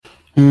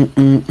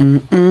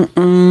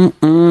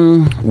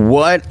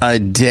What a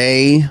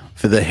day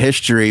for the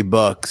history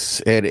books.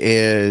 It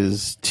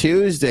is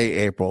Tuesday,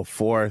 April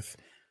 4th,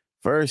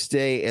 first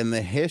day in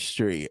the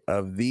history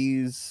of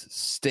these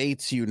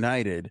states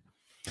united.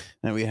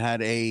 And we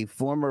had a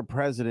former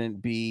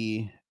president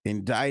be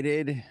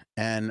indicted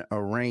and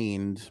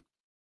arraigned.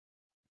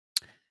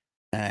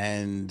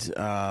 And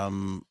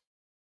I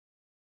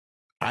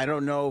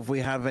don't know if we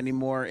have any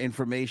more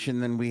information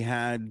than we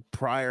had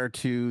prior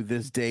to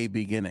this day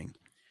beginning.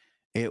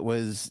 It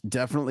was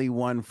definitely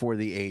one for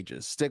the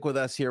ages. Stick with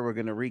us here. We're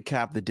going to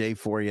recap the day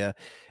for you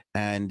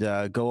and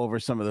go over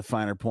some of the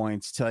finer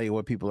points, tell you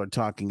what people are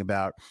talking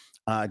about.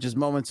 Just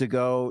moments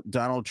ago,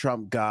 Donald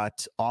Trump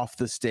got off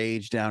the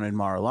stage down in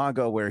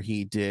Mar-a-Lago where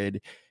he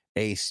did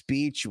a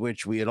speech,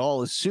 which we had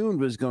all assumed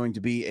was going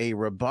to be a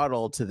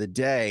rebuttal to the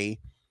day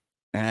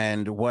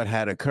and what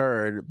had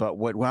occurred. But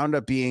what wound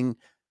up being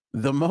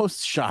the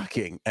most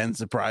shocking and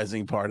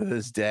surprising part of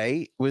this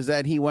day was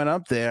that he went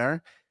up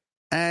there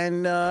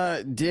and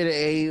did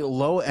a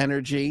low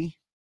energy,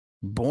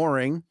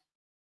 boring,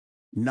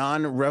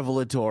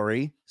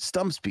 non-revelatory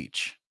stump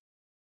speech.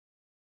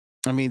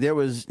 I mean, there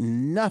was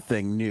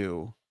nothing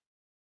new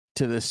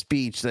to the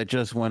speech that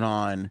just went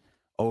on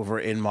over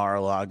in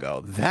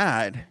Mar-a-Lago.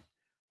 That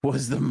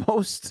was the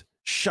most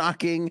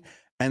shocking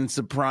and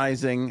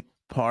surprising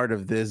part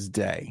of this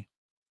day.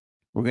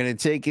 We're going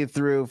to take you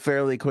through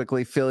fairly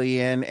quickly, fill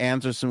you in,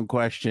 answer some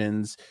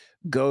questions,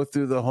 go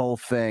through the whole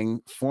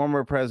thing.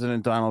 Former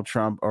President Donald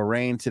Trump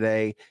arraigned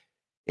today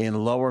in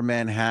Lower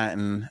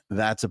Manhattan.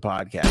 That's a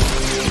podcast.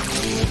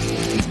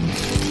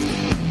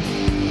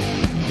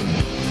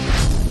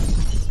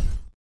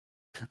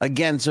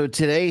 Again, so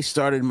today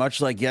started much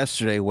like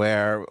yesterday,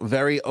 where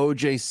very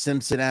O.J.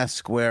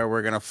 Simpson-esque, where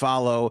we're going to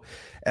follow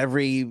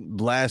every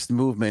last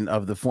movement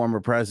of the former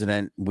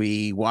president.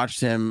 We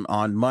watched him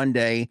on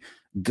Monday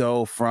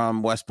go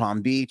from West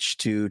Palm Beach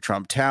to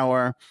Trump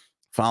Tower,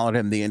 followed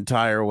him the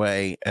entire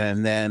way.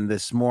 And then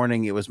this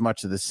morning, it was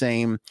much of the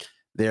same.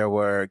 There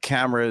were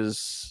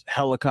cameras,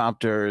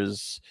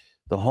 helicopters,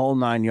 the whole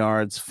 9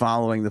 yards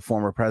following the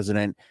former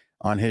president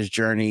on his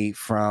journey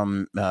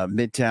from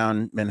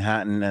Midtown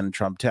Manhattan and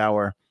Trump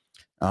Tower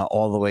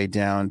all the way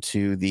down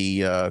to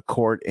the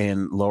court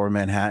in Lower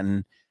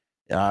Manhattan.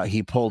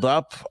 He pulled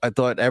up. I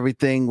thought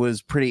everything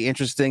was pretty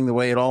interesting, the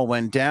way it all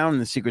went down.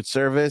 The Secret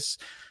Service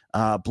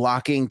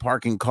blocking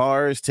parking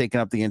cars, taking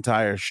up the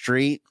entire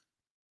street.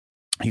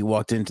 He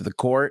walked into the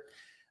court.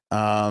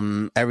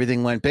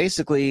 Everything went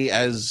basically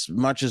as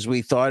much as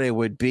we thought it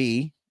would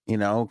be,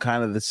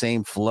 kind of the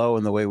same flow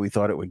and the way we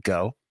thought it would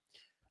go.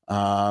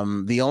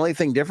 The only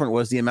thing different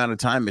was the amount of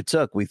time it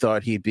took. We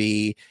thought he'd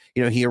be,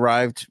 he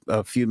arrived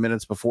a few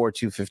minutes before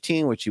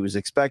 2:15, which he was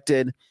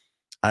expected.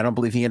 I don't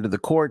believe he entered the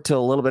court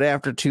till a little bit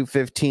after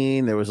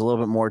 2:15. There was a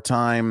little bit more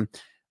time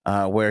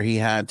where he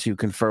had to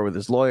confer with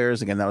his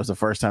lawyers. Again, that was the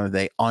first time that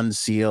they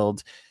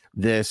unsealed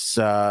this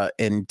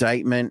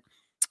indictment.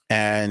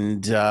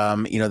 And,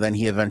 then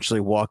he eventually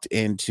walked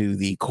into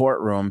the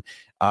courtroom.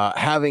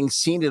 Having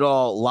seen it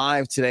all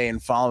live today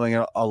and following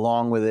it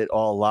along with it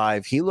all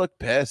live, he looked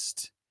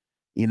pissed.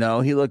 He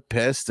looked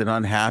pissed and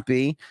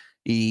unhappy.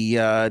 He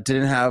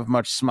didn't have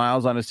much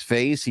smiles on his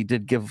face. He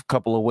did give a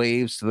couple of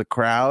waves to the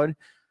crowd,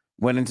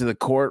 went into the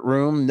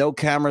courtroom. No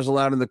cameras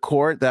allowed in the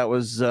court. That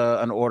was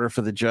an order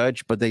for the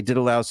judge, but they did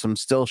allow some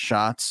still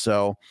shots.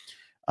 So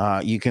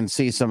you can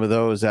see some of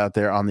those out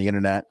there on the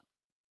internet.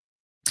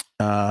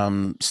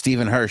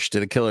 Stephen Hirsch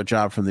did a killer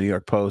job from the New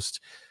York Post,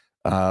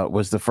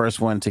 was the first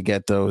one to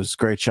get those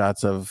great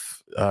shots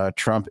of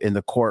Trump in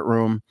the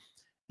courtroom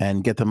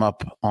and get them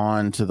up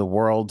onto the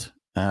world.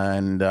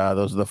 And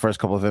those are the first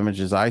couple of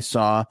images I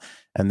saw.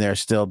 And they're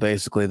still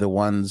basically the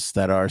ones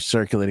that are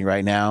circulating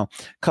right now.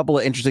 A couple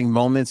of interesting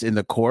moments in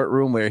the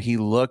courtroom where he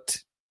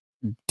looked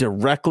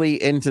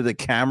directly into the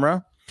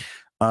camera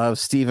of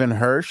Stephen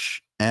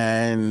Hirsch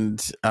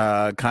and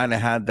kind of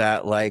had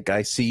that, like,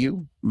 I see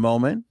you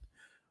moment,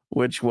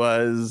 which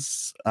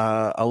was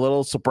a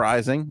little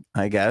surprising,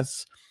 I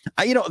guess.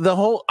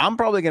 I'm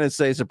probably going to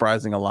say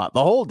surprising a lot.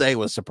 The whole day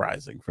was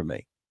surprising for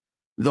me.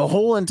 The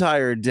whole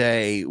entire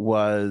day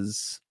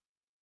was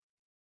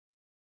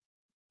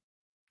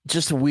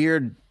just a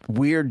weird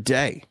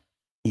day.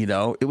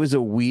 It was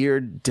a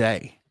weird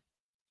day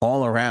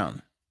all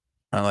around.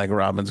 I like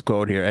Robin's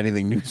quote here.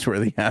 Anything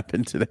newsworthy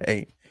happened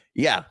today?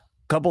 Yeah,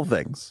 couple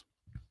things.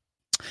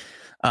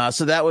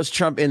 So that was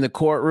Trump in the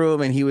courtroom,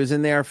 and he was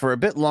in there for a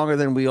bit longer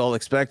than we all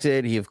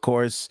expected. He, of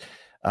course,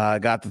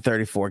 got the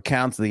 34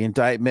 counts of the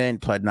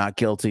indictment, pled not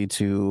guilty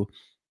to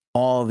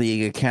all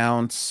the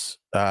accounts.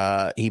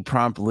 He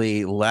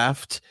promptly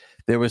left.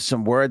 There was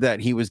some word that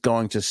he was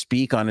going to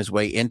speak on his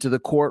way into the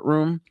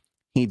courtroom.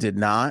 He did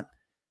not.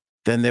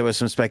 Then there was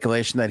some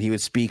speculation that he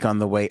would speak on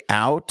the way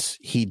out.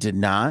 He did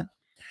not.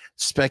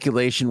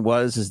 Speculation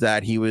is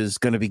that he was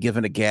going to be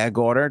given a gag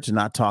order to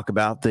not talk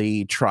about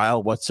the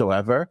trial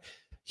whatsoever.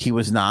 He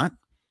was not.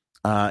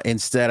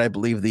 Instead, I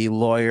believe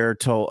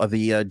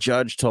the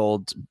judge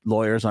told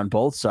lawyers on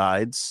both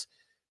sides,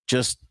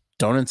 just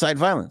don't incite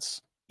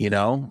violence.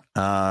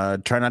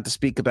 try not to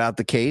speak about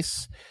the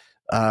case,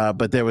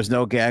 but there was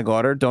no gag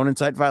order. Don't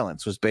incite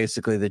violence was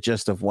basically the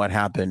gist of what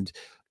happened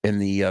in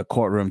the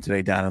courtroom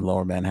today down in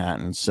Lower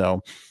Manhattan.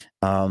 So,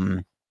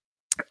 and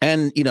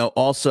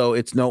also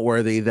it's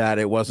noteworthy that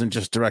it wasn't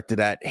just directed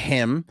at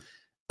him.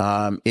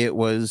 It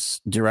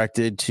was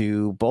directed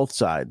to both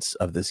sides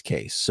of this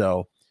case.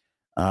 So,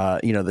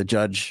 the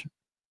judge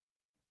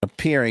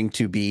appearing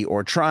to be,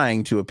 or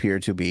trying to appear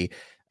to be,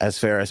 as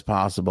fair as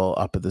possible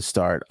up at the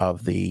start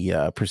of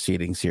the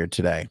proceedings here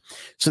today.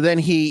 So then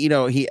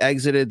he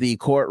exited the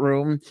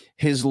courtroom.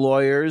 His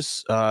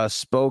lawyers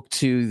spoke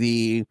to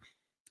the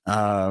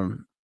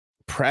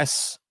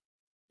press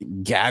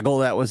gaggle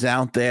that was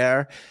out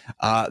there.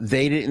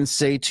 They didn't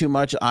say too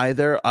much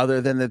either,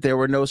 other than that there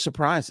were no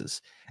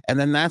surprises. And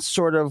then that's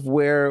sort of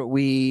where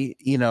we,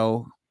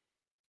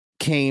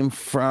 came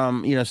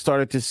from,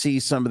 started to see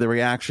some of the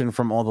reaction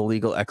from all the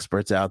legal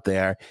experts out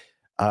there.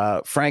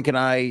 Frank and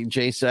I,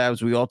 Jay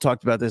Sabs, we all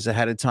talked about this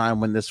ahead of time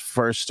when this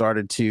first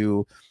started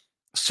to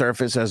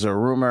surface as a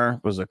rumor.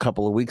 It was a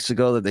couple of weeks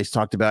ago that they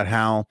talked about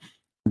how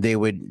they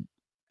would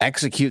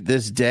execute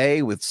this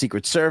day with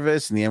Secret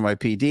Service and the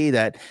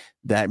NYPD.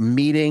 That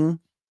meeting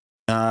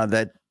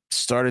that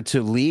started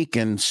to leak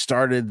and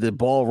started the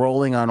ball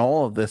rolling on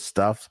all of this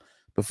stuff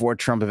before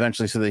Trump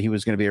eventually said that he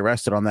was going to be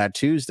arrested on that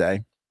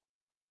Tuesday.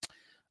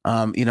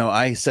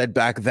 I said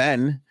back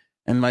then,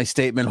 and my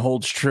statement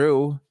holds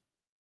true,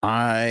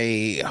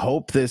 I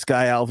hope this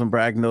guy Alvin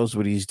Bragg knows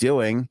what he's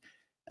doing,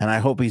 and I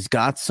hope he's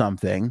got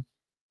something.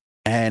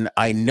 And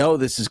I know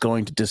this is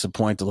going to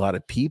disappoint a lot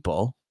of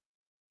people,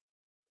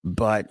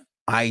 but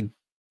I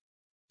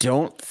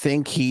don't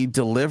think he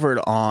delivered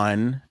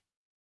on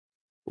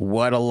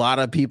what a lot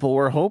of people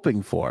were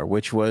hoping for,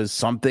 which was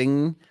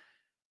something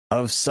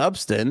of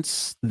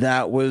substance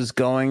that was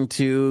going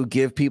to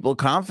give people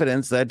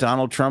confidence that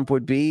Donald Trump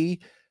would be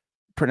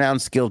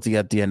pronounced guilty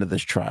at the end of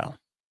this trial.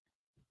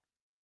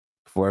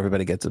 Before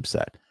everybody gets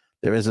upset,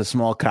 there is a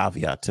small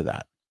caveat to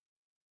that.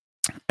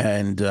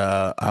 And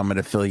I'm going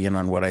to fill you in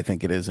on what I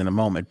think it is in a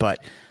moment.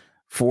 But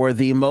for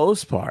the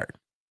most part,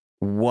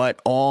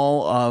 what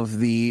all of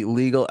the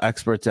legal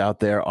experts out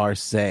there are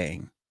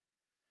saying,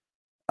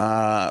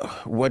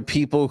 what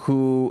people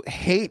who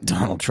hate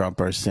Donald Trump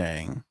are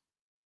saying,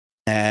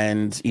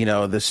 and,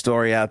 the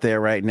story out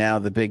there right now,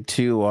 the big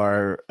two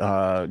are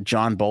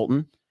John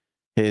Bolton,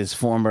 his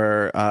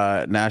former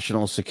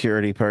national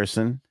security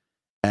person,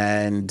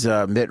 and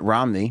Mitt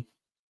Romney,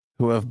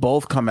 who have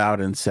both come out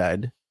and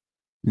said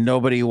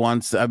nobody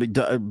wants.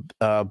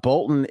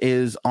 Bolton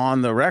is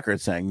on the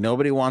record saying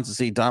nobody wants to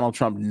see Donald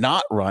Trump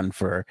not run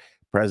for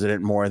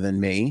president more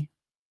than me.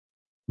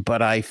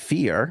 But I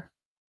fear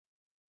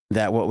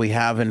that what we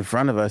have in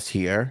front of us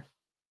here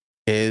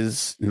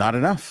is not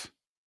enough.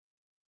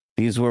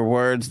 These were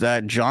words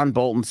that John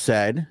Bolton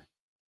said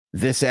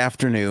this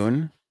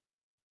afternoon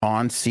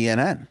on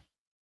CNN.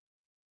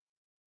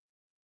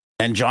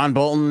 And John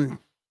Bolton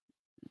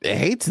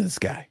hates this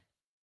guy.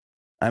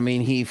 I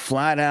mean, he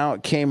flat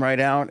out came right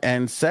out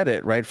and said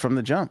it right from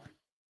the jump.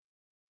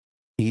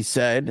 He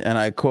said, and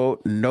I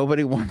quote,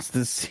 "Nobody wants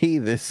to see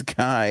this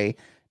guy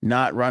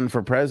not run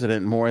for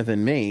president more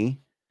than me,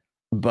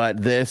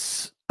 but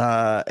this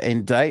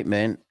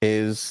indictment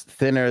is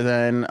thinner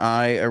than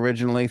I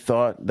originally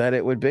thought that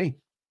it would be."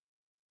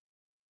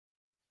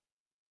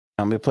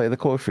 I'm going to play the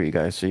quote for you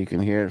guys so you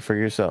can hear it for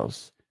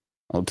yourselves.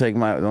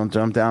 Don't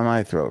jump down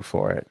my throat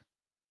for it.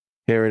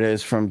 Here it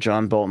is from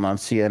John Bolton on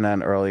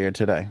CNN earlier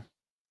today.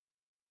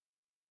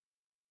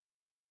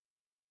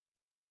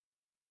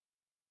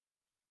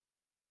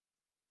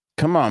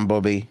 Come on,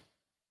 Bobby.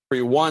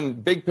 One,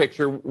 big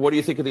picture, what do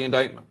you think of the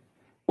indictment?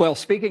 Well,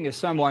 speaking as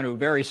someone who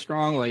very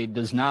strongly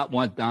does not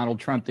want Donald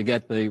Trump to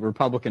get the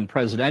Republican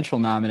presidential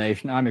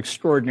nomination, I'm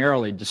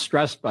extraordinarily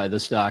distressed by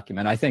this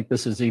document. I think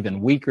this is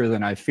even weaker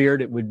than I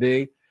feared it would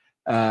be.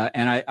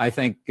 And I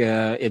think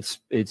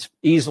it's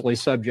easily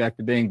subject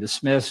to being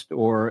dismissed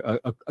or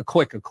a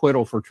quick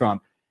acquittal for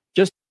Trump.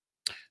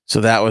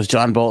 So that was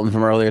John Bolton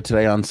from earlier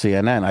today on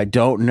CNN. I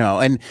don't know.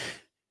 And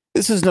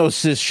this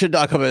should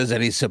not come as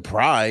any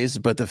surprise.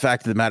 But the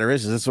fact of the matter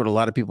is this is what a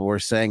lot of people were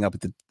saying up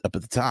at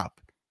the top,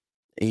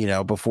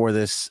 before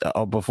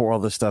all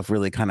this stuff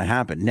really kind of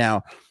happened.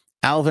 Now,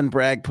 Alvin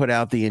Bragg put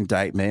out the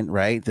indictment,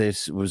 right?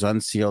 This was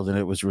unsealed and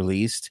it was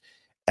released.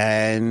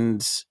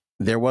 And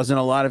there wasn't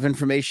a lot of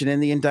information in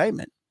the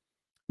indictment.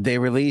 They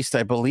released,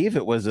 I believe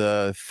it was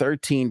a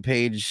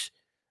 13-page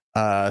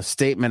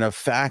statement of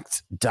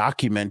fact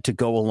document to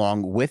go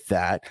along with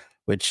that,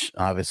 which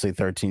obviously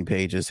 13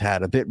 pages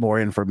had a bit more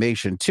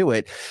information to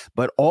it.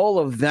 But all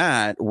of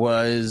that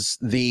was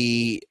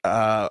the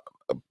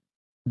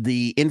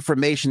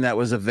information that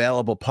was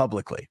available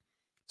publicly.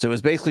 So it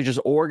was basically just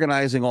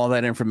organizing all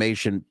that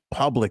information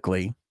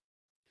publicly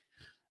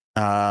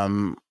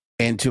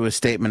into a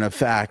statement of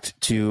fact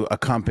to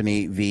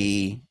accompany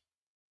the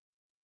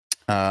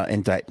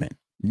indictment.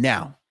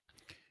 Now,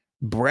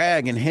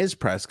 Bragg in his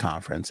press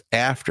conference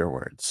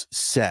afterwards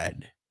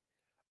said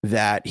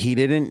that he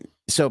didn't.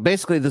 So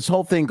basically, this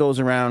whole thing goes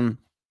around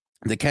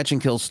the catch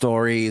and kill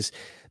stories,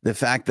 the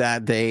fact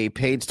that they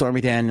paid Stormy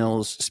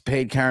Daniels,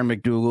 paid Karen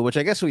McDougal, which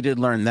I guess we did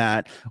learn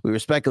that. We were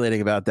speculating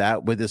about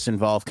that. Would this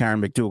involve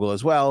Karen McDougal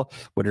as well?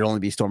 Would it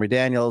only be Stormy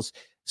Daniels?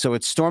 So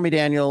it's Stormy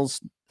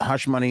Daniels,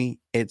 hush money.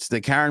 It's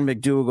the Karen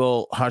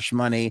McDougal, hush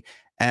money.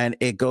 And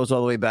it goes all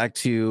the way back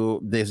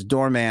to this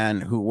doorman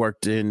who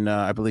worked in,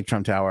 I believe,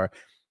 Trump Tower,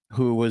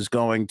 who was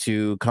going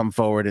to come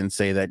forward and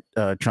say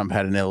that Trump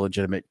had an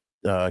illegitimate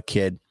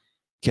kid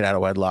out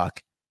of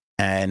wedlock.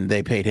 And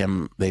they paid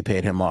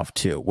him off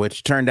too,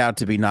 which turned out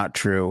to be not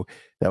true.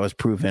 That was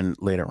proven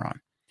later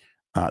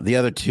on. The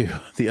other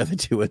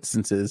two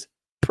instances,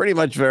 pretty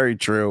much very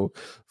true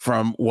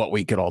from what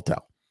we could all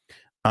tell.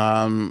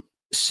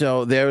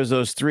 So there's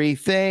those three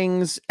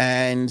things,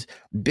 and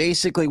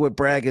basically what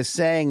Bragg is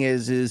saying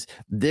is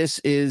this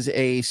is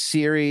a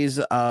series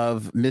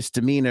of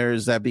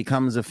misdemeanors that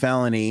becomes a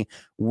felony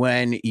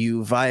when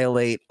you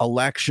violate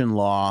election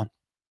law,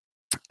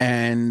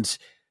 and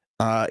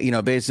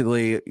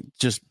basically,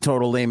 just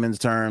total layman's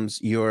terms,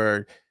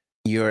 you're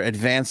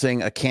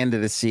advancing a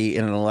candidacy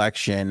in an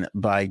election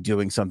by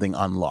doing something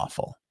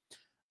unlawful.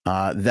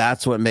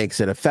 That's what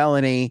makes it a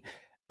felony.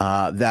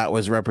 That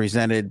was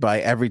represented by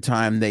every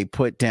time they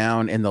put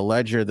down in the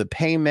ledger the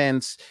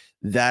payments.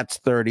 That's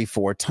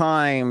 34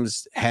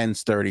 times,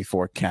 hence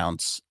 34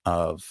 counts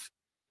of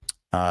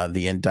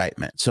the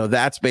indictment. So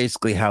that's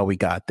basically how we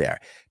got there.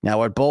 Now,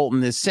 what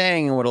Bolton is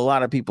saying, and what a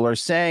lot of people are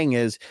saying,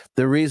 is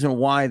the reason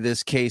why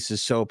this case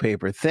is so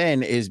paper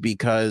thin is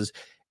because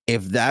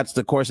if that's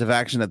the course of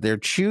action that they're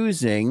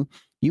choosing,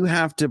 you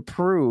have to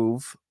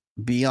prove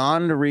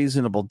beyond a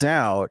reasonable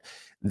doubt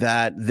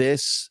that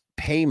this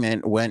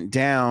payment went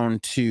down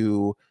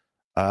to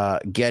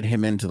get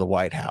him into the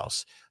White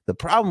House. The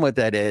problem with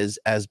that is,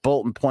 as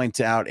Bolton points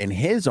out in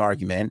his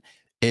argument,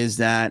 is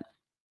that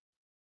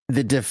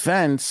the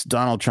defense,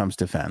 Donald Trump's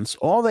defense,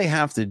 all they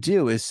have to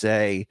do is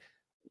say,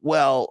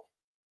 well,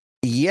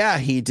 yeah,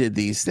 he did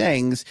these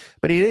things,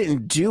 but he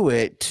didn't do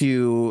it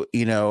to,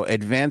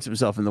 advance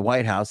himself in the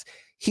White House.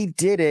 He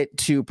did it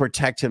to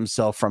protect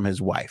himself from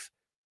his wife,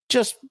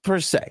 just per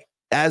se,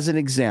 as an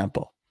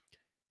example.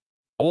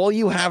 All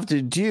you have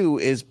to do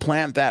is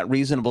plant that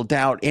reasonable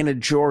doubt in a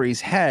jury's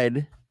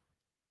head,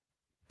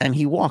 and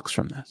he walks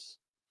from this.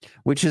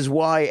 Which is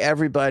why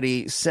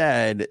everybody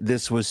said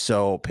this was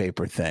so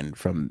paper thin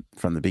from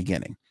the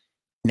beginning.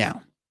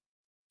 Now,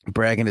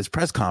 Bragg in his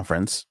press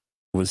conference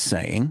was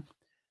saying,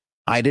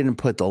 I didn't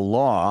put the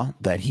law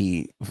that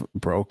he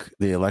broke,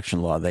 the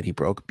election law that he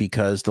broke,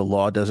 because the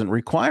law doesn't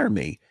require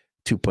me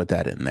to put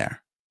that in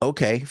there.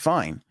 Okay,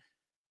 fine.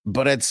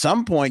 But at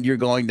some point, you're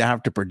going to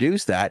have to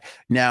produce that.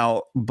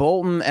 Now,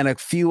 Bolton and a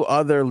few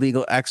other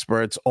legal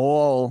experts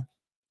all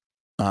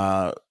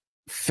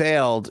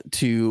failed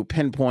to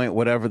pinpoint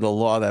whatever the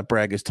law that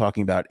Bragg is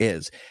talking about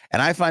is.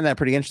 And I find that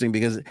pretty interesting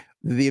because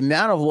the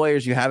amount of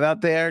lawyers you have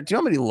out there, do you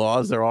know how many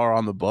laws there are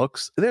on the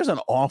books? There's an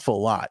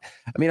awful lot.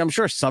 I mean, I'm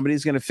sure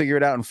somebody's going to figure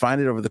it out and find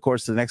it over the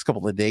course of the next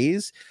couple of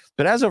days.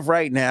 But as of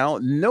right now,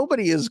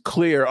 nobody is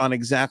clear on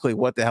exactly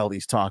what the hell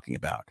he's talking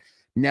about.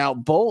 Now,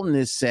 Bolton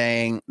is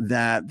saying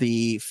that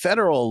the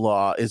federal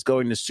law is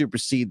going to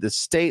supersede the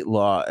state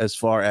law as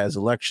far as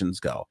elections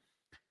go.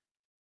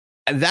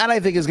 That, I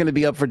think, is going to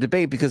be up for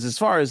debate because as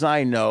far as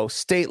I know,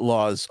 state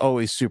laws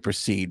always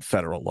supersede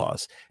federal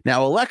laws.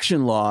 Now,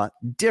 election law,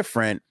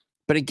 different.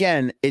 But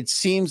again, it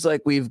seems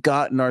like we've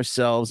gotten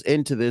ourselves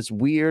into this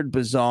weird,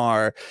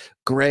 bizarre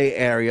gray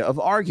area of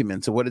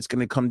arguments. And what it's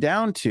going to come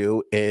down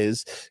to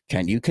is,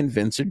 can you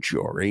convince a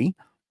jury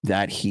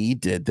that he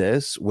did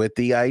this with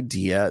the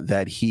idea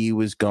that he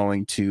was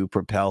going to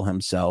propel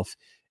himself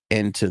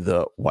into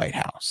the White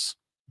House?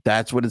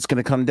 That's what it's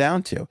going to come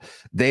down to.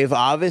 They've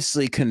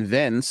obviously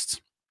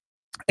convinced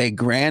a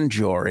grand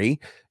jury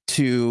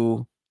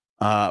to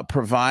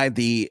provide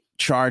the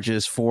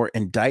charges for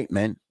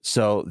indictment.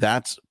 So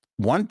that's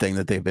one thing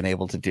that they've been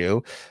able to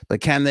do. But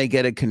can they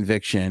get a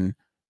conviction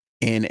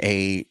in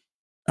a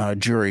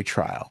jury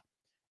trial?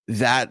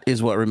 That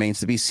is what remains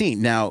to be seen.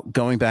 Now,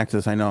 going back to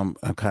this, I know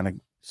I'm kind of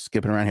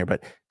skipping around here,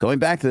 but going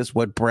back to this,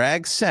 what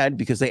Bragg said,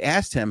 because they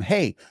asked him,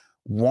 hey,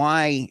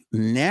 why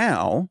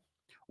now?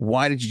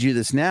 Why did you do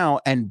this now?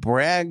 And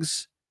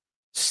Bragg's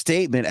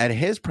statement at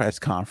his press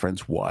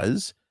conference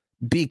was,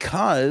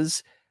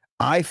 because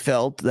I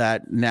felt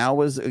that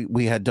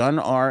we had done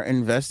our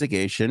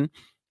investigation.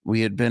 We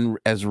had been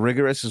as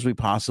rigorous as we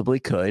possibly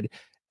could.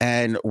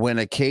 And when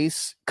a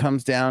case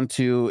comes down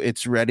to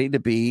it's ready to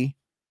be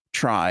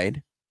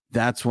tried,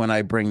 that's when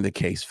I bring the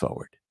case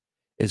forward,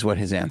 is what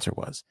his answer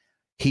was.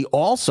 He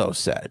also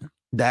said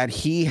that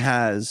he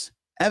has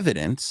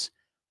evidence,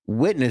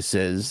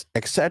 witnesses,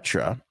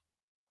 etc.,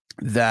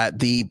 that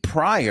the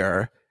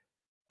prior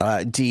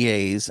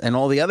DAs and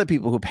all the other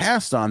people who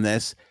passed on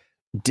this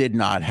did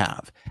not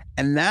have.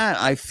 And that,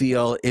 I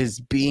feel, is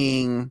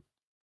being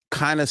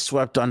kind of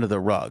swept under the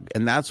rug.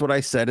 And that's what I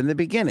said in the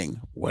beginning.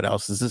 What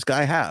else does this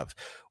guy have?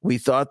 We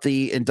thought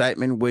the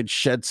indictment would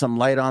shed some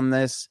light on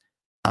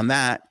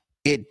that.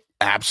 It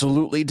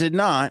absolutely did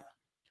not.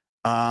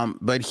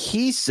 But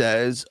he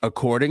says,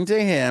 according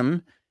to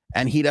him,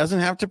 And he doesn't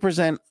have to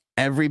present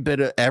every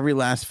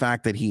last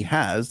fact that he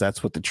has.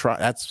 That's what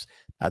that's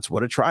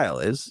what a trial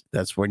is.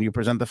 That's when you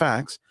present the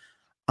facts.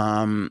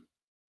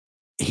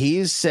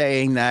 He's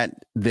saying that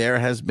there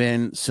has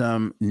been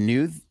some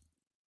new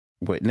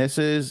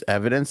witnesses,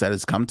 evidence that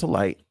has come to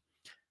light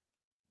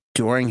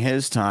during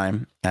his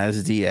time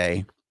as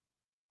DA,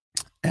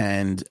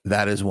 and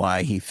that is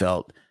why he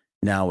felt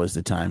now was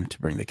the time to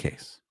bring the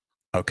case.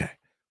 Okay,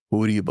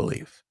 who do you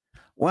believe?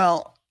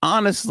 Well,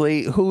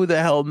 honestly, who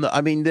the hell?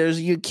 I mean,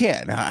 you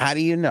can't. How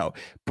do you know?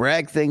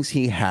 Bragg thinks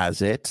he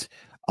has it.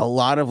 A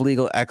lot of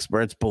legal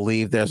experts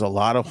believe there's a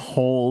lot of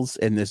holes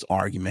in this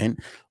argument.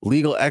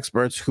 Legal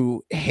experts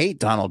who hate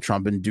Donald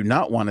Trump and do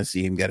not want to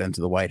see him get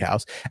into the White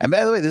House. And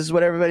by the way, this is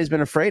what everybody's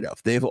been afraid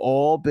of. They've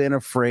all been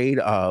afraid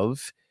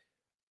of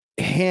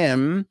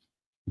him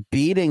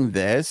beating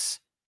this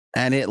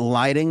and it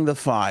lighting the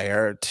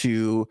fire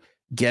to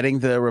getting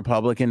the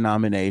Republican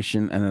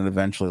nomination and then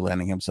eventually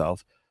landing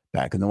himself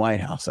back in the White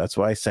House. That's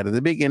why I said at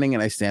the beginning,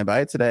 and I stand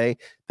by it today,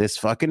 this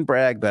fucking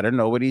Bragg better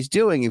know what he's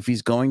doing if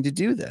he's going to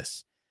do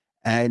this.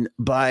 And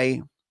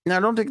now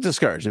don't get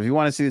discouraged. If you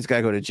want to see this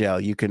guy go to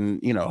jail, you can,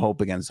 hope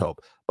against hope.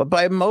 But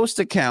by most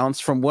accounts,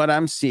 from what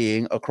I'm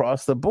seeing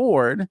across the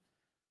board,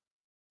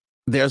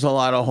 there's a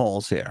lot of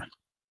holes here.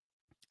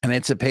 And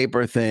it's a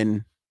paper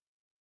thin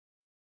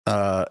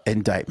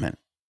indictment,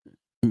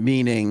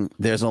 meaning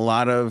there's a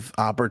lot of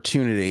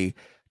opportunity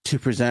to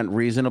present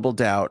reasonable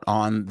doubt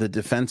on the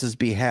defense's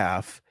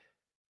behalf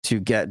to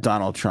get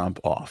Donald Trump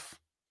off.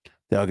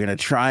 They're going to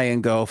try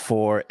and go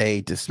for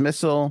a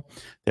dismissal.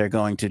 They're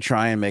going to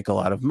try and make a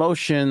lot of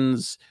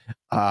motions.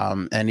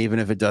 And even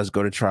if it does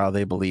go to trial,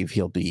 they believe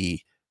he'll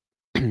be,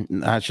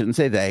 I shouldn't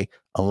say they,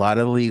 a lot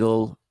of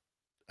legal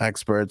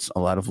experts, a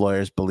lot of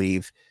lawyers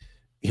believe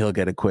he'll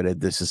get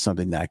acquitted. This is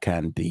something that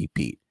can be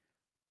beat.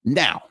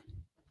 Now,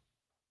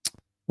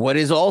 what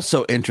is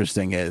also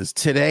interesting is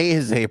today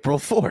is April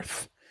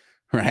 4th,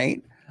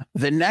 right?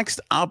 The next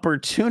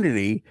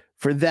opportunity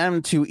for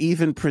them to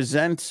even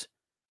present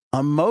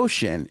a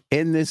motion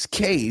in this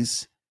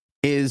case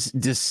is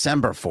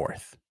December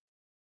 4th.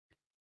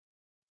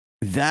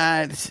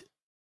 That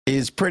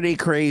is pretty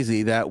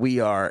crazy that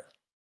we are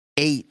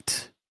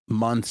 8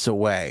 months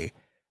away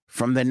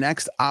from the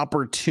next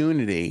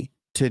opportunity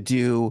to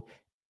do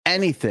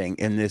anything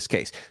in this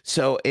case.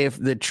 So if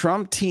the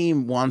Trump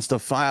team wants to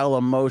file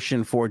a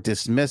motion for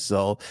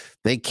dismissal,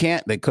 they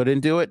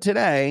couldn't do it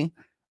today.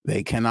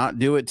 They cannot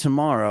do it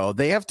tomorrow.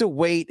 They have to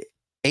wait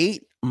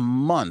 8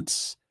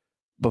 months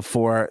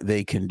before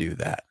they can do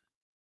that.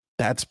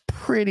 That's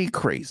pretty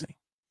crazy.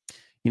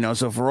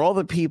 So for all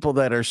the people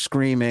that are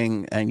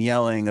screaming and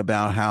yelling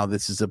about how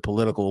this is a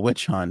political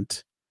witch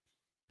hunt,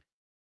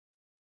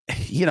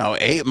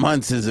 8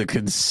 months is a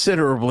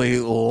considerably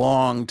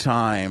long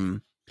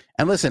time.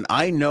 And listen,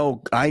 I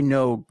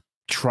know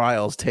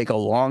trials take a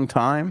long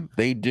time.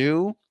 They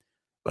do.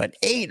 But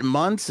 8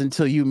 months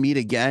until you meet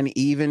again,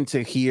 even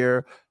to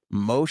hear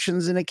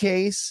motions in a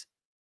case,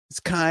 it's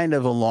kind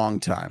of a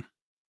long time.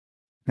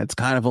 It's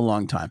kind of a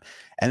long time.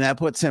 And that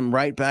puts him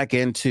right back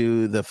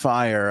into the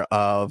fire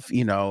of,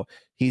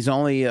 he's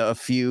only a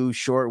few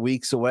short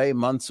weeks away,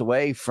 months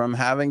away from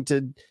having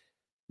to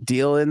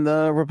deal in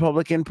the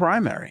Republican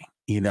primary,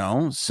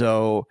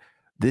 So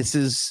this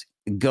is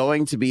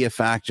going to be a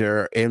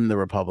factor in the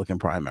Republican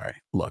primary.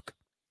 Look,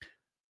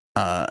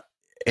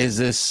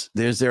 is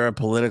there a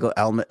political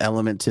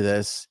element to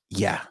this?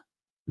 Yeah,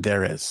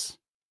 there is.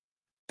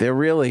 There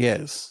really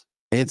is.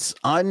 It's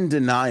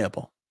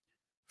undeniable.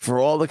 For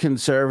all the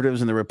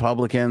conservatives and the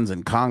Republicans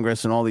and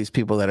Congress and all these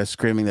people that are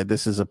screaming that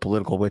this is a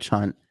political witch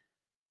hunt,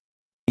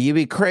 you'd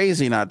be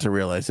crazy not to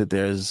realize that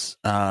there's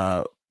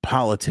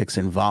politics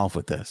involved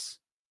with this.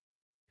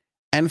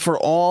 And for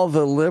all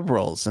the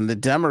liberals and the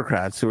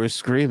Democrats who are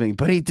screaming,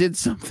 but he did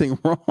something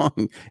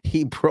wrong.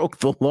 He broke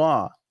the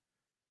law.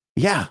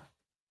 Yeah,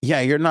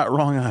 you're not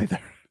wrong either.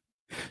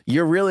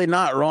 You're really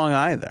not wrong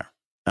either.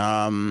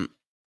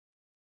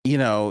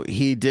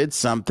 He did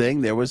something.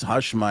 There was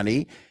hush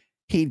money.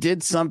 He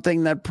did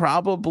something that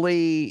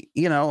probably,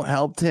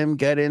 helped him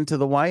get into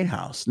the White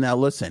House. Now,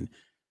 listen,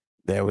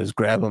 there was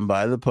grab him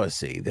by the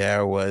pussy.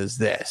 There was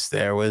this,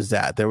 there was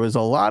that. There was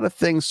a lot of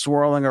things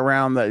swirling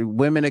around, that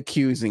women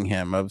accusing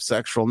him of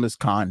sexual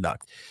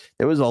misconduct.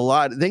 There was a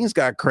lot. Things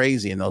got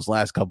crazy in those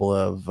last couple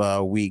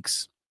of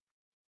weeks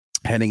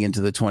heading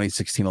into the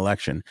 2016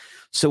 election.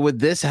 So would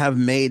this have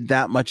made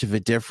that much of a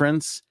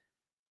difference?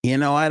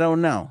 I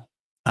don't know.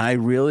 I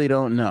really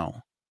don't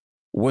know.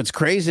 What's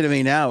crazy to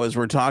me now is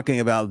we're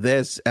talking about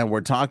this and we're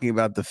talking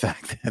about the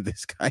fact that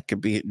this guy could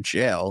be in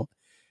jail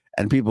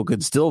and people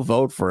could still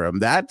vote for him.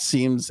 That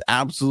seems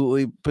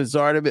absolutely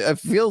bizarre to me. It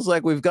feels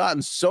like we've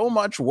gotten so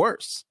much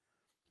worse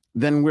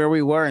than where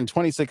we were in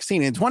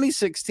 2016. In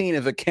 2016,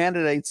 if a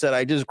candidate said,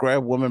 I just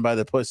grabbed women by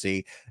the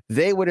pussy,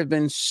 they would have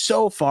been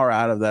so far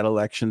out of that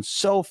election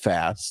so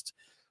fast.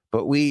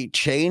 But we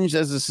changed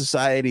as a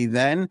society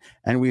then,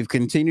 and we've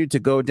continued to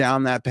go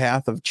down that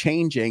path of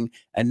changing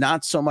and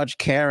not so much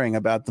caring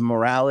about the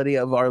morality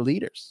of our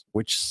leaders,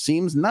 which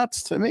seems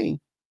nuts to me.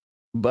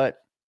 But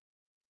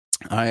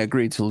I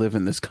agreed to live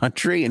in this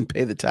country and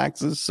pay the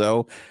taxes,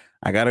 so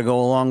I got to go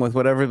along with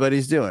what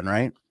everybody's doing,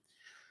 right?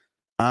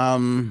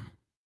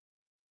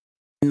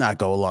 Not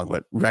go along,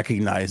 but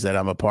recognize that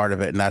I'm a part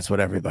of it, and that's what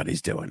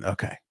everybody's doing.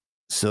 Okay,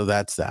 so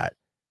that's that.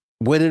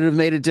 Would it have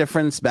made a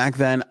difference back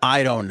then?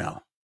 I don't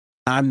know.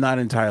 I'm not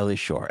entirely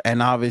sure.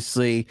 And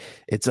obviously,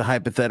 it's a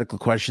hypothetical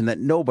question that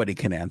nobody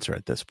can answer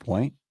at this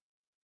point.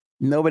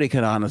 Nobody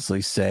can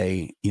honestly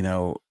say,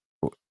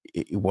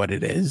 what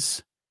it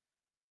is.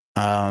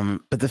 But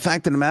the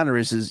fact of the matter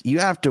is you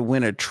have to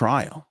win a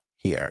trial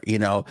here.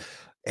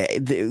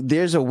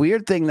 There's a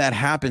weird thing that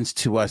happens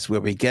to us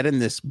where we get in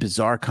this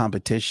bizarre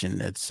competition.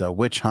 It's a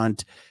witch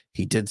hunt.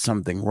 He did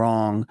something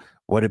wrong.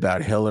 What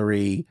about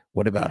Hillary?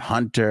 What about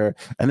Hunter?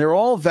 And they're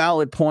all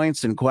valid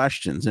points and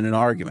questions in an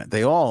argument.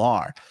 They all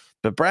are.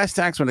 But brass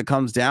tacks, when it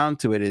comes down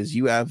to it, is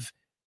you have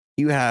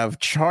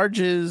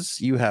charges,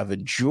 you have a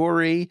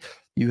jury,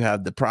 you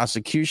have the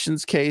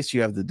prosecution's case,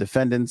 you have the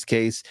defendant's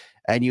case,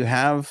 and you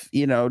have,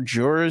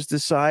 jurors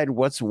decide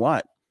what's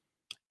what.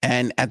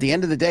 And at the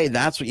end of the day,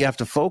 that's what you have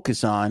to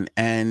focus on.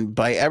 And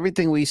by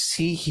everything we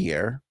see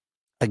here,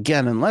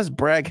 again, unless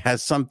Bragg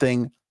has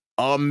something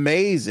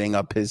amazing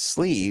up his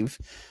sleeve,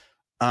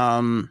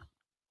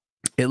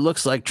 it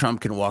looks like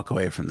Trump can walk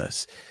away from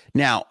this.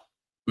 Now,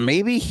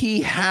 maybe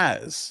he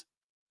has,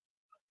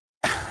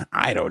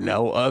 I don't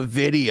know, a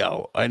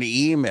video, an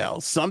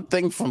email,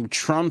 something from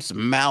Trump's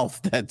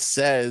mouth that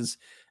says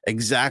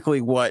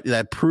exactly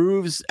that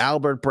proves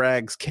Albert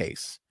Bragg's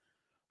case.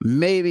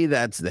 Maybe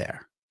that's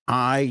there.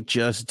 I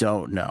just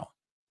don't know.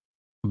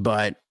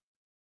 But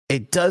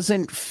it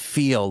doesn't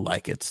feel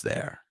like it's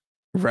there,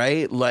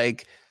 right?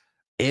 Like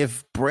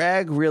if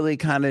Bragg really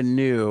kind of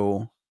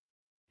knew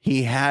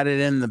he had it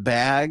in the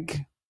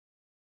bag,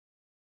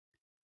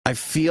 I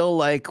feel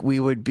like we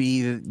would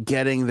be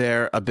getting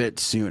there a bit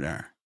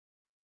sooner.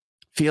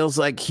 Feels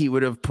like he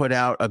would have put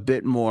out a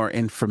bit more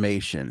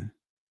information,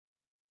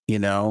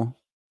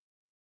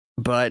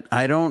 but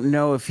I don't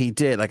know if he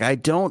did. Like, I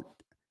don't,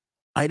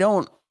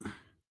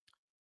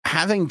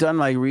 having done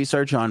my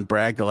research on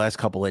Bragg the last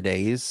couple of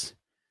days,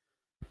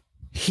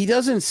 he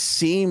doesn't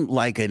seem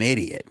like an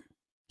idiot.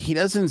 He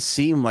doesn't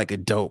seem like a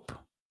dope.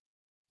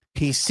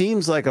 He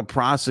seems like a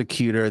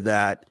prosecutor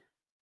that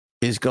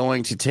is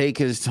going to take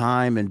his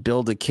time and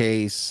build a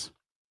case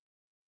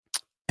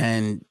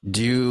and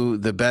do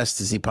the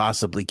best as he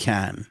possibly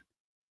can.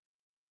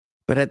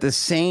 But at the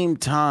same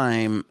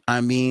time,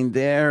 I mean,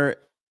 there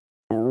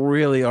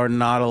really are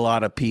not a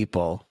lot of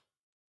people,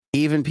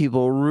 even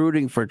people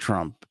rooting for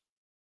Trump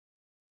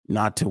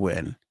not to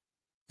win,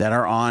 that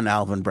are on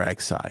Alvin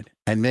Bragg's side.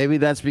 And maybe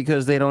that's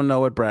because they don't know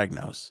what Bragg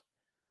knows.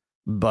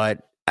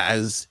 But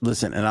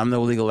listen, and I'm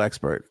no legal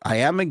expert. I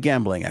am a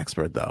gambling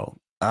expert, though.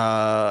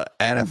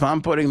 And if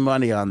I'm putting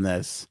money on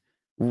this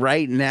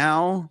right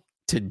now,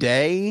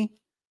 today,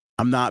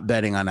 I'm not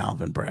betting on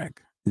Alvin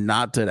Bragg.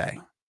 Not today.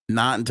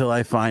 Not until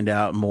I find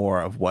out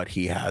more of what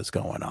he has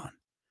going on.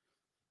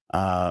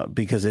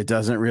 Because it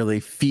doesn't really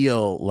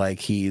feel like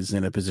he's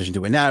in a position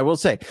to win. Now, I will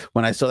say,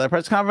 when I saw that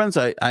press conference,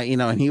 I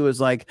and he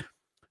was like,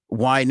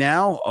 why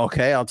now?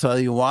 Okay, I'll tell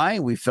you why.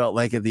 We felt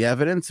like the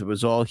evidence, it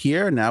was all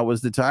here. Now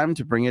was the time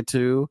to bring it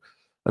to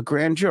a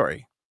grand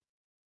jury.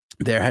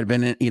 There had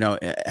been,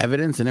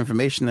 evidence and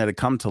information that had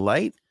come to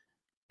light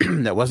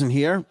that wasn't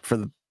here for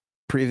the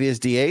previous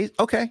DAs.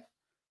 Okay,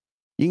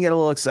 you can get a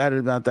little excited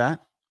about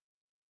that.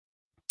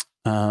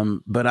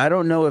 But I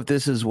don't know if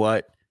this is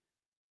what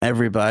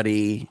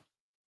everybody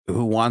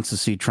who wants to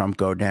see Trump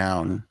go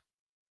down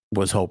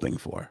was hoping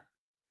for.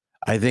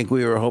 I think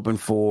we were hoping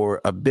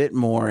for a bit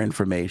more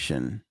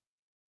information.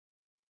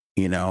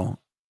 I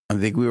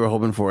think we were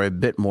hoping for a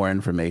bit more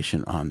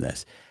information on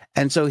this.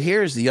 And so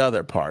here's the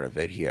other part of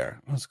it here.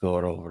 Let's go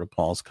over to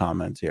Paul's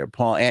comments here.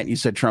 Paul, Ant, you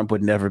said Trump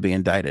would never be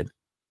indicted.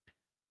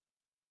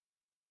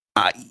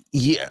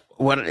 Yeah,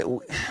 what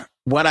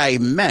I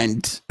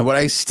meant, what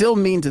I still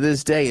mean to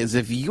this day is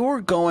if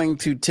you're going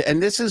to,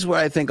 and this is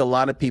where I think a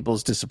lot of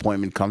people's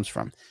disappointment comes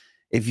from.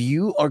 If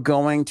you are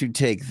going to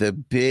take the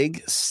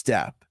big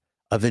step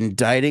of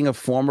indicting a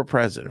former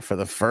president for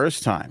the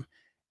first time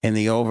in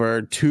the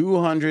over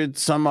 200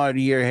 some odd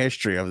year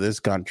history of this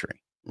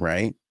country,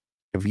 right?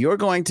 If you're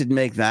going to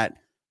make that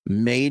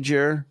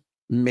major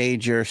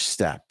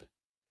step,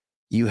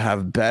 you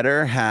have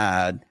better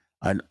had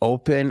an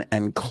open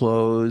and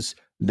close,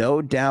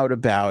 no doubt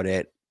about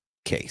it,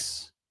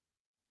 case.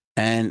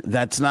 And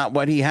that's not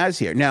what he has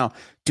here. Now,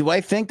 do I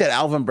think that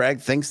Alvin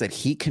Bragg thinks that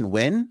he can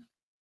win?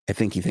 I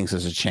think he thinks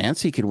there's a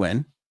chance he could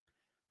win.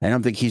 I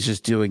don't think he's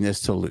just doing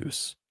this to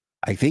lose.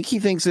 I think he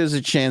thinks there's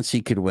a chance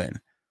he could win.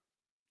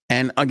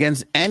 And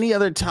against any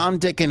other Tom,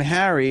 Dick, and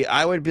Harry,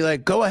 I would be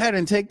like, go ahead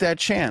and take that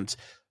chance.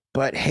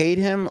 But hate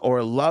him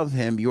or love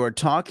him, you are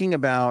talking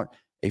about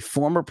a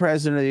former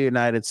president of the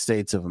United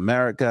States of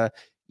America.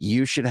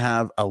 You should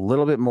have a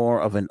little bit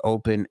more of an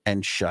open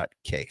and shut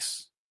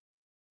case.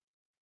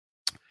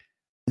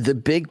 The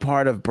big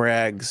problem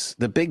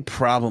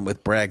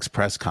with Bragg's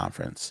press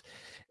conference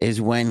is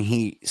when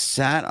he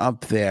sat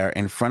up there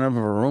in front of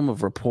a room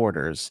of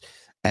reporters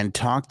and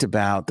talked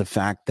about the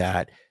fact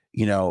that,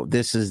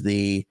 this is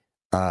the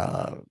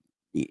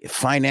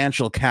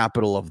financial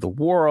capital of the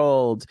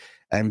world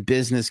and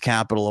business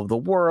capital of the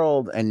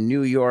world, and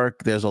New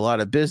York, there's a lot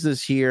of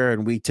business here,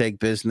 and we take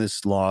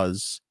business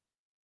laws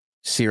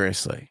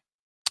seriously.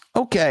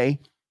 Okay.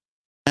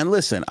 And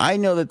listen, I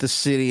know that the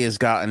city has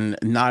gotten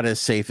not as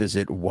safe as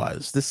it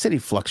was. The city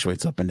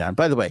fluctuates up and down.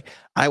 By the way,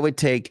 I would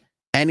take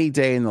any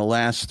day in the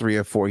last 3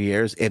 or 4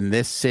 years in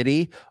this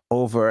city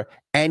over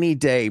any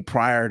day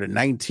prior to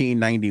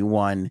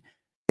 1991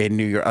 in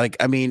New York. Like,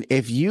 I mean,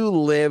 if you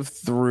live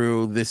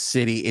through the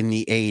city in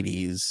the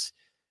 80s,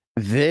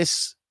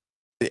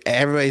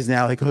 everybody's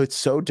now like, oh, it's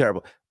so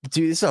terrible.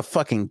 Dude, this is a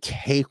fucking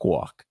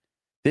cakewalk.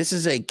 This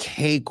is a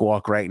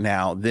cakewalk right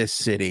now, this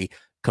city,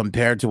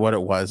 compared to what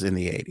it was in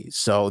the 80s.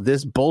 So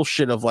this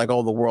bullshit of like,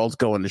 oh, the world's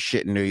going to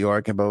shit in New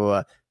York and blah, blah,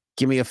 blah.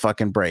 Give me a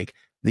fucking break.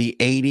 The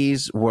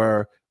 80s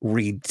were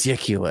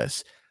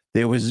ridiculous.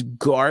 There was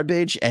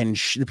garbage and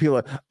people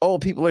are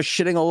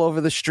shitting all over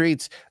the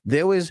streets.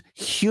 There was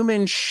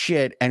human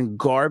shit and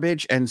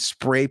garbage and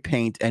spray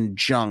paint and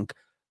junk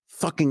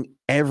fucking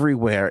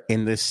everywhere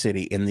in this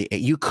city.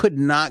 You could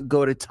not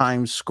go to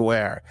Times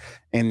Square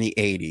in the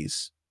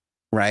 80s,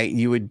 right?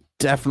 You would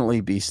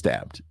definitely be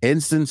stabbed.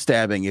 Instant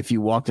stabbing. If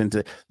you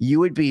you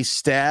would be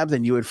stabbed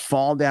and you would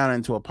fall down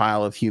into a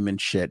pile of human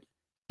shit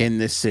in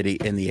this city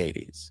in the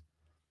 80s.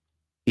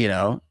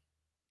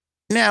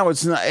 Now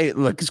it's not,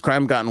 look, has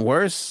crime gotten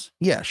worse?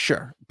 Yeah,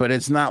 sure. But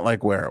it's not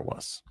like where it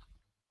was.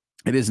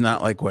 It is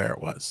not like where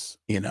it was,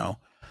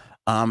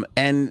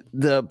 and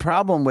the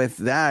problem with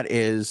that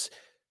is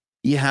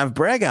you have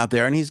Bragg out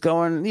there and he's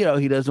going,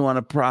 he doesn't want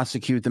to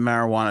prosecute the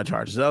marijuana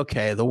charges.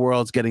 Okay, the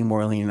world's getting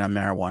more lenient on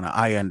marijuana.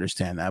 I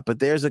understand that. But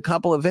there's a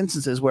couple of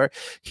instances where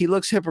he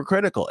looks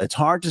hypocritical. It's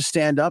hard to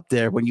stand up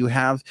there when you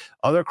have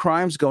other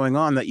crimes going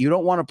on that you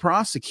don't want to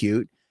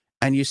prosecute.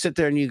 And you sit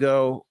there and you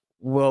go,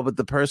 well, but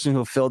the person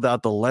who filled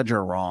out the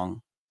ledger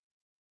wrong,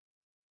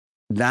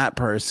 that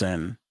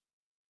person,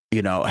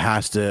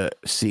 has to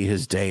see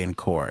his day in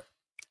court.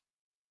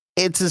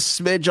 It's a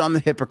smidge on the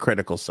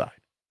hypocritical side.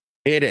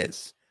 It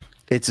is.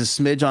 It's a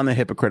smidge on the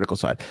hypocritical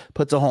side.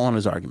 Puts a hole in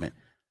his argument.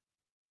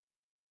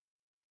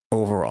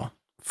 Overall,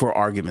 for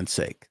argument's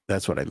sake.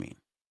 That's what I mean.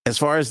 As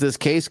far as this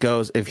case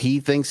goes, if he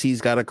thinks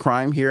he's got a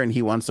crime here and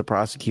he wants to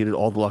prosecute it,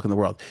 all the luck in the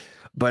world.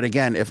 But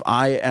again, if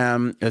I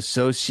am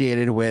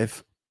associated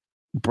with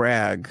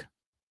Bragg,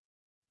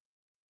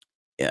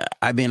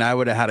 I mean, I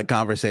would have had a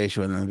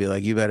conversation with him and be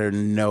like, you better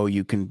know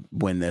you can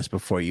win this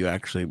before you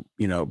actually,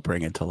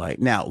 bring it to light.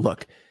 Now,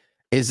 look.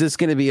 Is this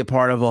going to be a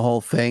part of a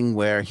whole thing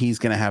where he's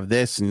going to have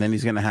this and then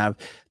he's going to have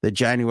the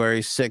January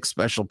 6th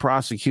special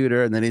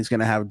prosecutor and then he's going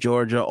to have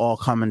Georgia all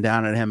coming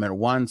down at him at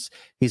once?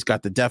 He's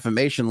got the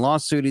defamation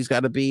lawsuit he's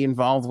got to be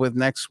involved with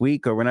next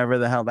week or whenever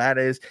the hell that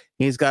is.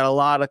 He's got a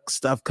lot of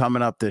stuff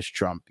coming up, this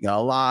Trump.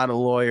 A lot of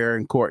lawyer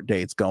and court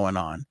dates going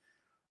on.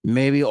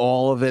 Maybe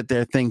all of it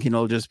they're thinking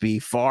will just be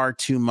far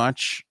too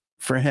much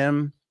for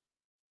him.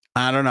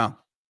 I don't know.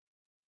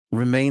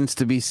 Remains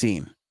to be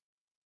seen.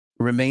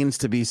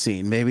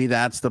 Maybe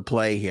that's the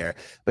play here.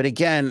 But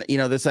again,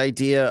 this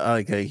idea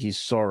like he's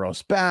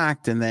Soros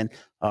backed, and then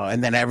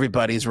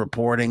everybody's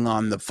reporting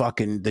on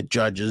the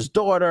judge's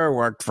daughter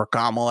worked for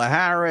Kamala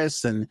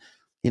Harris, and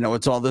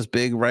it's all this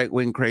big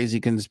right-wing crazy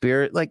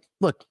conspiracy. Like,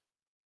 look,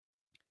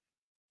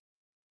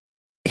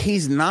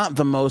 he's not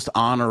the most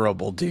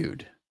honorable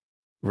dude,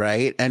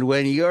 right? And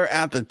when you're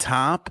at the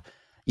top,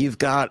 you've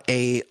got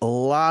a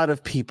lot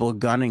of people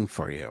gunning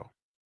for you.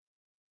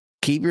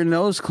 Keep your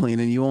nose clean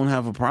and you won't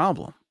have a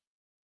problem,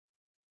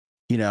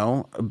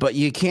 but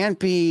you can't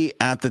be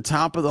at the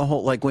top of the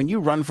whole, like when you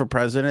run for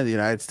president of the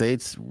United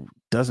States,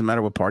 doesn't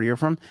matter what party you're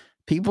from,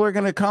 people are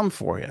going to come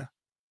for you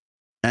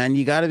and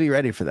you got to be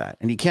ready for that.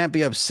 And you can't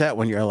be upset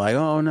when you're like,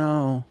 oh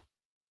no,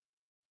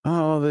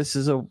 this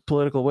is a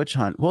political witch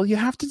hunt. Well, you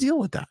have to deal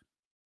with that.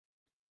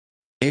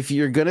 If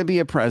you're going to be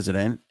a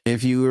president,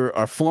 if you're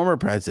a former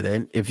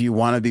president, if you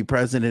want to be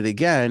president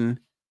again,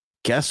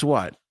 guess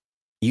what?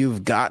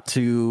 You've got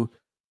to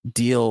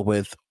deal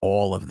with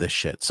all of this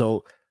shit.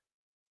 So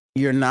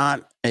you're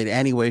not in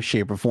any way,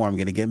 shape, or form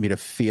going to get me to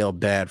feel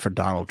bad for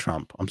Donald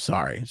Trump. I'm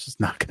sorry. It's just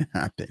not going to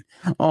happen.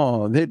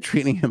 Oh, they're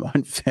treating him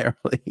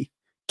unfairly.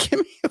 Give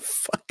me a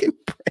fucking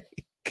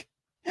break.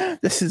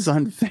 This is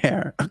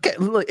unfair. Okay,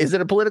 look, is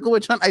it a political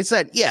witch hunt? I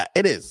said, yeah,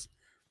 it is.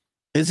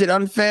 Is it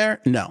unfair?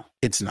 No,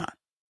 it's not.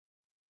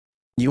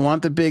 You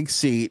want the big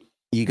seat,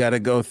 you got to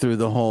go through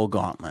the whole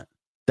gauntlet.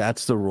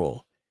 That's the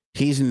rule.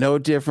 He's no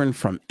different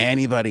from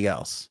anybody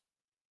else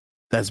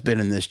that's been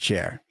in this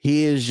chair.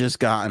 He has just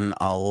gotten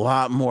a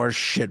lot more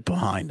shit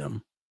behind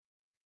him.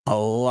 A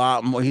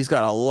lot more. He's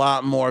got a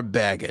lot more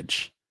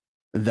baggage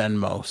than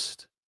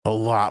most. A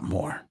lot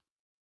more.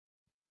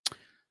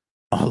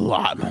 A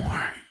lot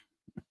more.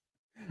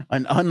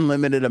 An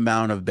unlimited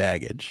amount of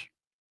baggage.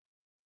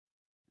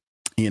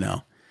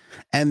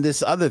 And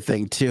this other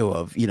thing too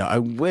of,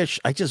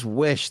 I just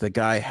wish the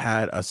guy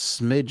had a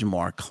smidge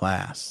more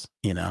class,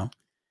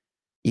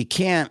 You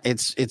can't,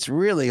 it's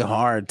really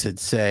hard to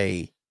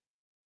say,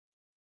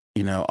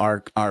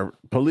 our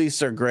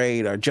police are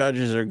great, our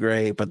judges are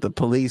great, but the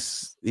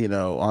police,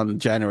 on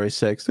January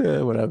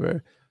 6th,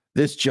 whatever.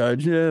 This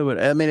judge,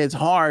 I mean, it's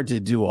hard to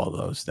do all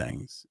those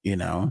things,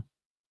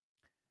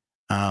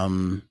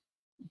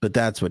 but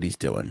that's what he's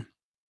doing.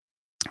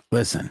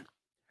 Listen,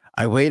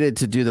 I waited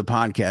to do the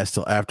podcast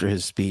till after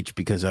his speech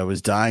because I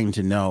was dying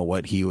to know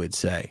what he would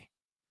say.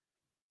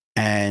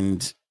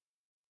 And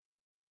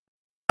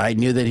I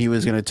knew that he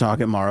was going to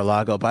talk at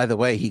Mar-a-Lago. By the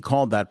way, he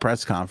called that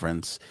press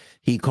conference.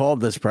 He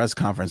called this press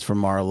conference for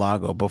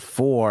Mar-a-Lago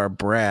before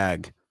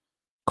Bragg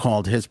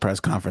called his press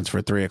conference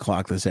for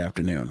 3:00 this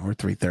afternoon or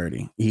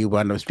 3:30. He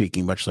wound up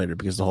speaking much later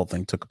because the whole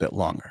thing took a bit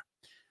longer.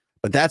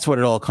 But that's what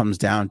it all comes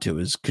down to,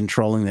 is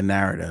controlling the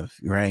narrative,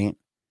 right?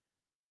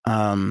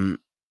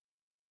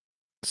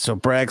 So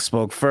Bragg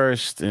spoke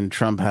first, and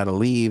Trump had to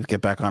leave,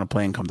 get back on a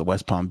plane, come to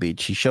West Palm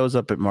Beach. He shows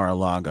up at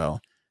Mar-a-Lago.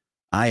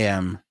 I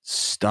am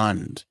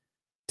stunned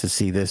to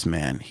see this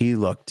man. He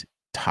looked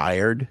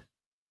tired.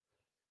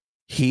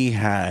 He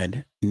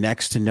had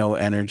next to no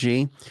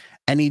energy,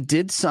 and he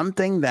did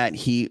something that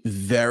he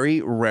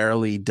very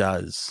rarely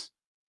does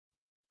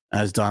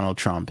as Donald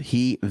Trump.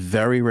 He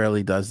very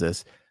rarely does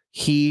this.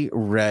 He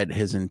read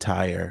his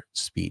entire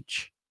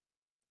speech.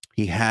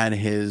 He had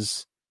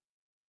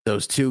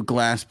those two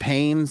glass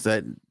panes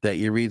that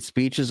you read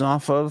speeches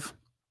off of.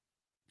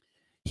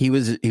 He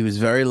was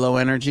very low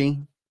energy.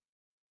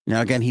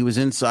 Now, again, he was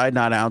inside,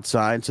 not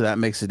outside, so that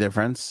makes a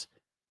difference.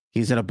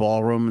 He's in a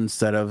ballroom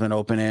instead of an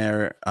open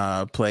air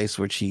place,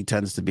 which he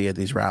tends to be at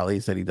these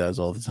rallies that he does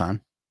all the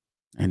time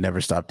and never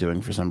stopped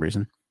doing for some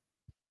reason.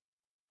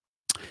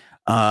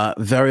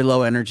 Very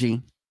low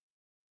energy,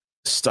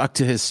 stuck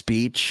to his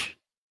speech.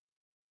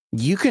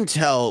 You can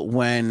tell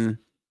when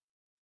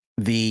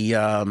he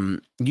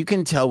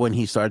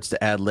starts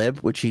to ad lib,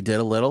 which he did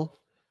a little,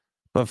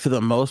 but for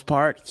the most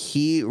part,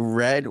 he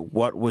read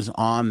what was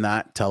on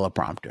that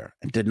teleprompter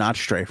and did not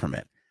stray from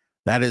it.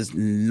 That is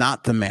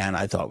not the man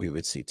I thought we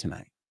would see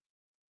tonight.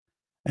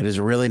 It is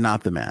really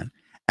not the man.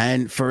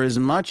 And for as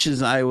much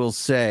as I will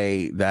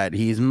say that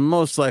he's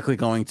most likely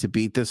going to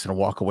beat this and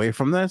walk away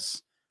from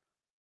this,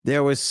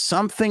 there was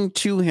something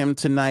to him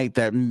tonight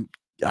that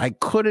I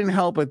couldn't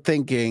help but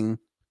thinking,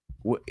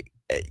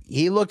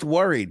 he looked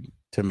worried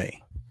to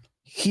me.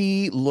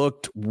 He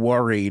looked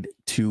worried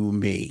to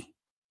me.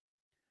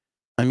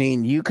 I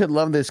mean, you could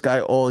love this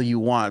guy all you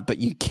want, but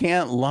you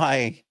can't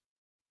lie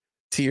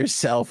to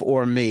yourself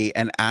or me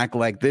and act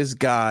like this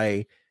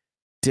guy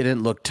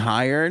didn't look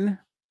tired.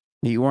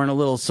 You weren't a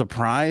little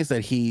surprised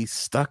that he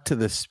stuck to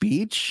the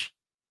speech.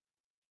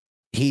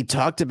 He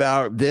talked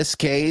about this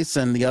case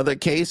and the other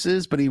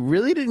cases, but he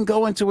really didn't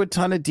go into a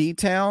ton of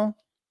detail.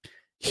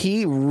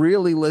 He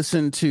really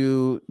listened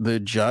to the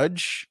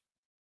judge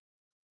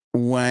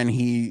when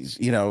he's,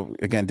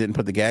 again, didn't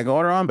put the gag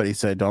order on, but he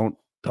said, don't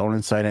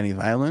incite any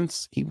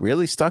violence. He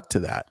really stuck to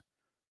that.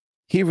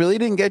 He really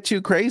didn't get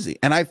too crazy.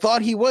 And I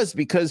thought he was,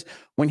 because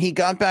when he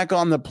got back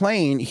on the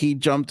plane, he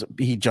jumped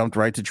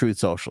right to Truth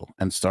Social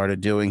and started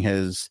doing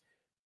his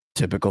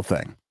typical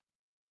thing.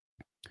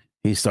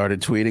 He started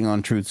tweeting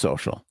on Truth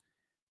Social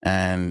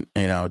and,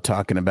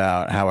 talking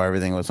about how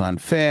everything was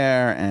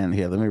unfair. And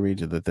here, let me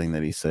read you the thing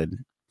that he said.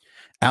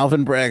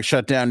 Alvin Bragg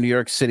shut down New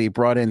York City,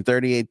 brought in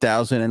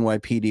 38,000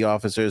 NYPD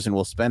officers, and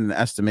will spend an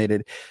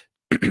estimated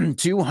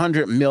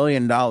 $200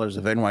 million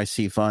of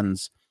NYC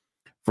funds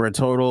for a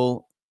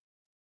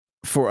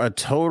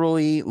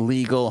totally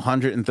legal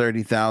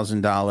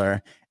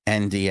 $130,000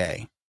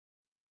 NDA.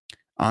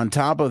 On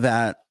top of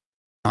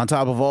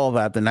all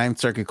that, the Ninth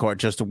Circuit Court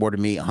just awarded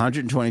me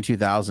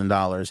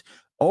 $122,000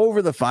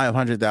 over the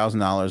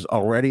 $500,000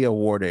 already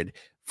awarded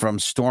from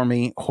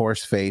Stormy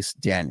Horseface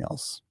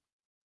Daniels.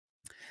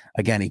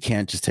 Again, he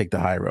can't just take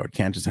the high road,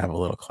 can't just have a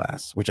little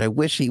class, which I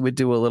wish he would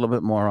do a little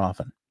bit more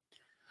often.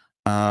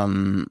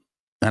 And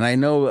I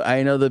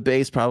know the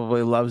base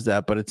probably loves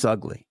that, but it's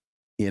ugly.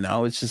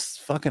 It's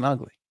just fucking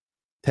ugly.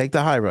 Take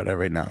the high road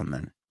every now and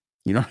then.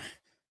 You don't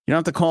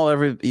have to call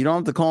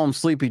him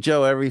Sleepy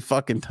Joe every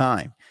fucking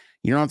time.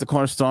 You don't have to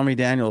call Stormy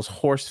Daniels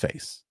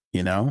Horseface.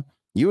 You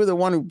were the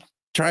one who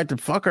tried to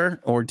fuck her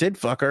or did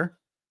fuck her.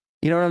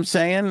 You know what I'm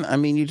saying? I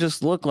mean, you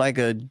just look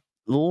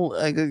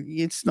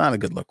it's not a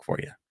good look for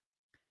you.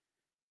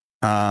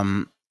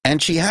 And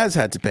she has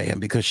had to pay him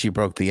because she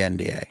broke the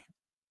NDA.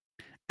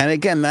 And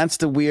again, that's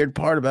the weird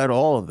part about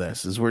all of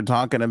this, is we're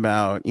talking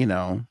about,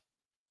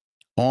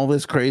 all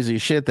this crazy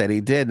shit that he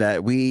did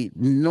that we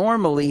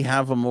normally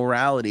have a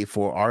morality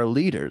for our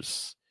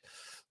leaders,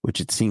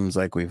 which it seems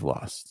like we've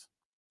lost.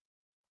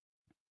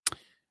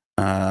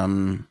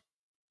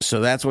 So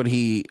that's what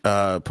he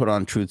put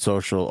on Truth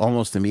Social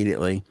almost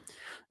immediately.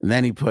 And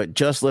then he put,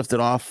 just lifted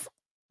off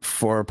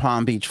for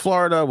Palm Beach,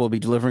 Florida. We'll be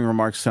delivering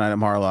remarks tonight at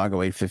Mar-a-Lago,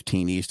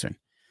 8:15 Eastern.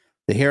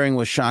 The hearing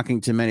was shocking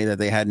to many that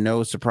they had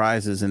no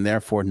surprises and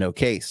therefore no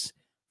case.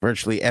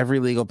 Virtually every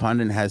legal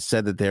pundit has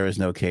said that there is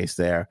no case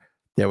there.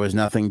 There was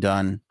nothing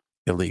done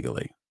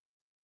illegally.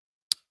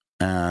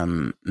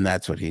 And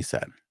that's what he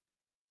said.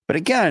 But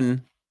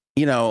again,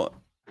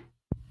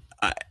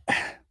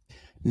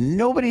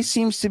 Nobody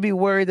seems to be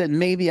worried that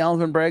maybe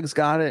Alvin Bragg's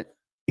got it.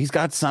 He's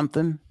got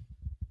something,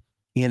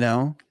 you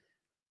know.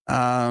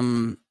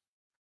 I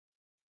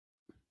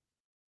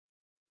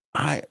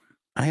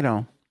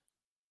don't.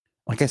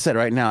 Like I said,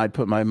 right now, I'd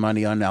put my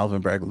money on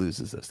Alvin Bragg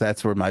loses this.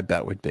 That's where my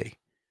bet would be.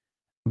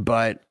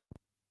 But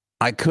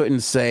I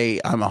couldn't say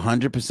I'm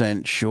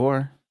 100%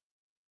 sure.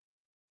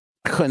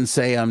 I couldn't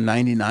say I'm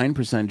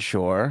 99%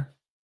 sure,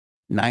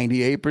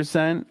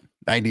 98%,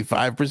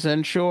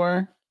 95%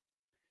 sure.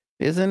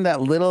 Isn't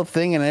that little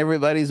thing in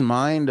everybody's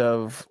mind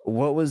of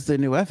what was the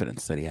new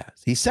evidence that he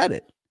has? He said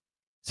it.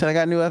 He said, I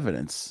got new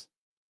evidence,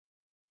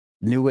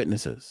 new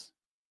witnesses.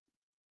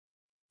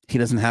 He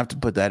doesn't have to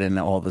put that in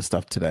all the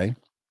stuff today.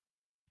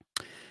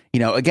 You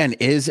know, again,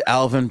 is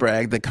Alvin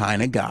Bragg the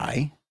kind of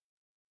guy,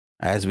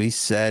 as we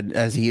said,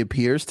 as he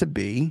appears to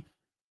be,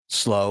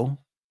 slow,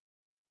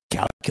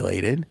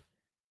 calculated?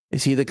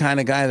 Is he the kind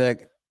of guy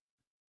that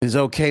is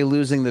okay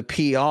losing the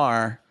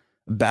PR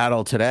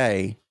battle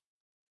today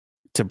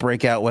to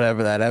break out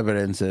whatever that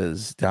evidence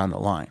is down the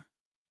line?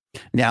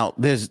 Now,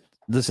 there's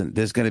going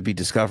to be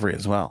discovery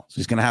as well. So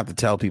he's going to have to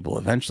tell people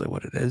eventually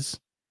what it is.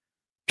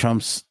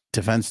 Trump's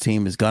defense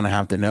team is going to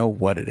have to know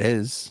what it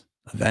is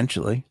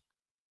eventually.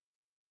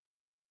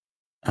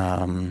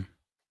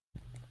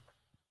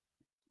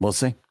 We'll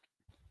see.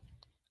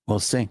 We'll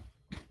see.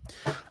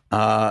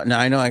 Now,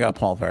 I know I got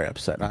Paul very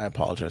upset. I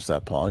apologize to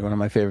that, Paul. You're one of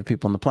my favorite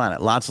people on the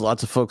planet. Lots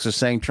of folks are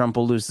saying Trump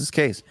will lose this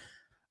case.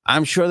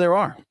 I'm sure there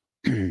are.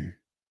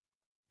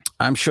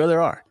 I'm sure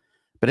there are.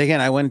 But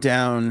again, I went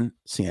down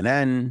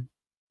CNN,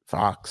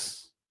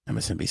 Fox,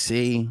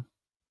 MSNBC,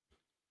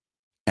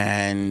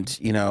 and,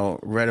 you know,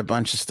 read a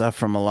bunch of stuff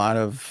from a lot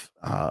of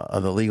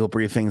the legal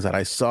briefings that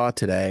I saw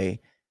today.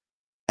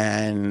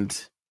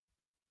 And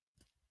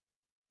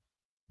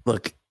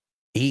look,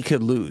 he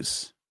could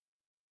lose.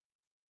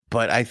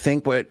 But I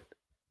think what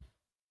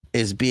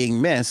is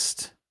being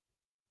missed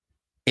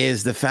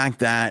is the fact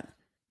that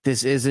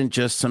this isn't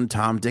just some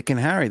Tom, Dick, and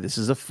Harry. This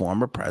is a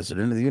former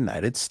president of the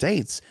United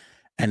States.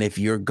 And if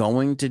you're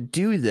going to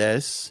do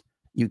this,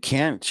 you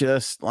can't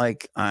just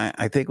like,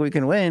 I think we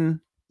can win.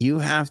 You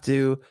have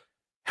to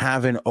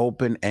have an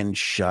open and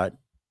shut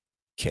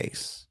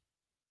case.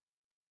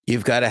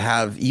 You've got to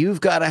have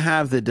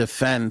the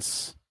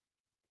defense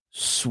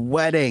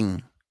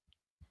sweating,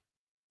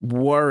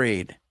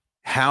 worried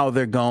how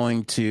they're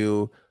going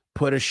to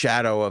put a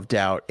shadow of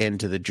doubt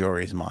into the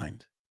jury's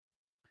mind.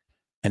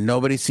 And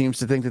nobody seems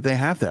to think that they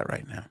have that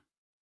right now.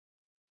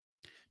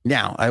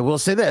 Now, I will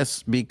say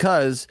this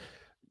because,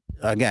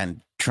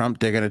 again, Trump,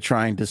 they're going to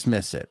try and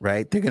dismiss it,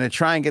 right? They're going to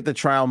try and get the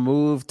trial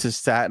moved to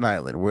Staten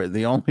Island. We're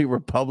the only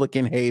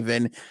Republican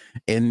haven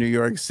in New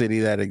York City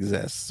that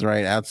exists,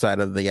 right? Outside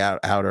of the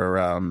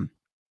outer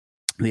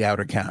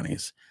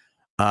counties.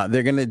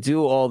 They're going to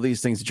do all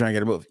these things to try and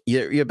get a move.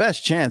 Your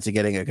best chance of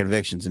getting a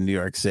conviction is in New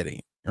York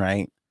City,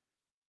 right?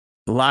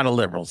 A lot of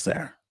liberals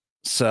there.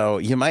 So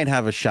you might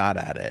have a shot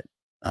at it.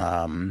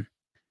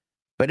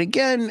 But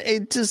again,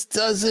 it just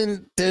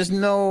doesn't, there's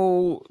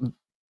no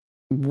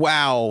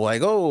wow,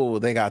 like, oh,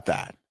 they got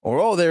that. Or,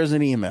 oh, there's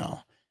an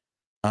email.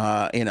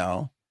 You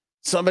know,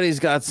 somebody's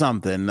got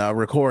something,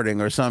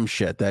 recording or some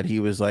shit that he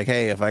was like,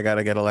 hey, if I got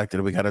to get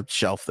elected, we got to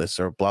shelf this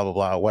or blah, blah,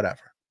 blah, whatever.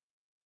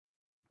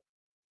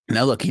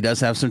 Now, look, he does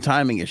have some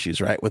timing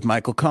issues, right, with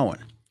Michael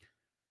Cohen.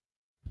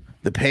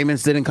 The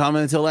payments didn't come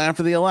until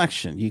after the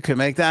election. You could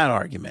make that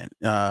argument,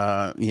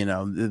 you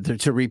know,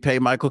 to repay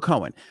Michael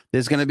Cohen.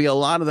 There's going to be a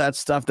lot of that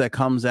stuff that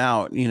comes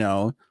out, you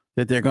know,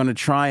 that they're going to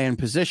try and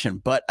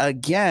position. But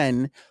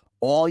again,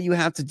 all you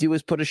have to do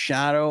is put a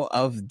shadow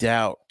of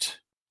doubt.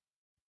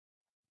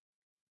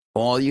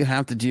 All you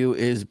have to do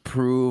is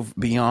prove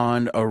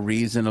beyond a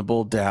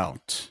reasonable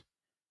doubt.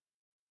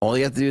 All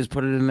you have to do is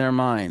put it in their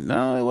mind.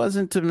 No, it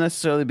wasn't to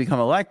necessarily become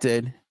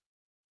elected.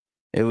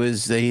 It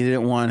was that he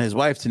didn't want his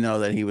wife to know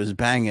that he was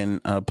banging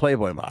a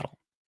Playboy model.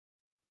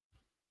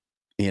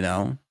 You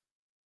know?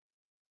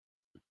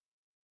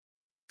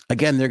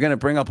 Again, they're going to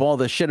bring up all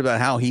this shit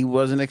about how he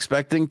wasn't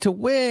expecting to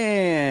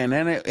win.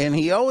 And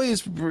he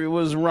always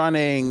was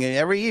running.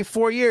 Every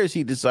 4 years,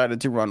 he decided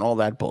to run all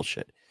that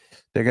bullshit.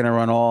 They're going to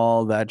run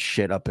all that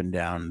shit up and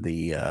down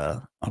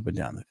the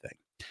thing.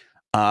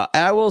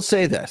 I will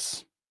say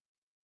this.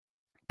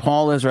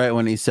 Paul is right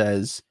when he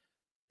says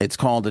it's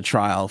called a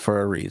trial for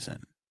a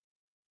reason.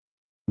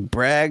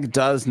 Bragg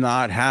does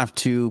not have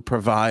to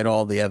provide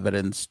all the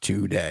evidence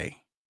today.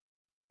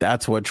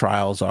 That's what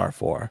trials are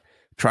for.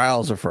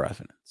 Trials are for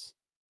evidence.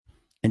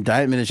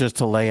 Indictment is just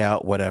to lay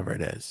out whatever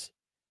it is.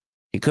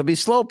 He could be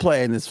slow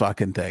playing this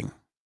fucking thing,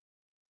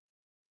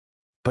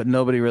 but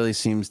nobody really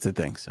seems to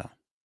think so.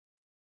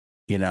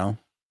 You know?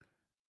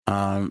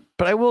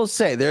 But I will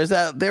say there's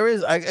that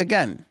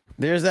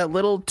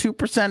little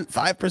 2%,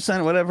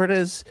 5%, whatever it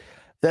is,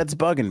 that's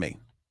bugging me.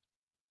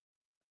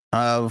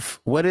 Of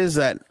what is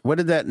that? What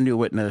did that new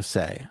witness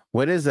say?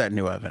 What is that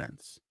new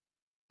evidence?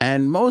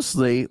 And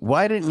mostly,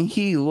 why didn't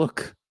he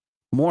look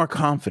more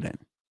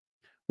confident?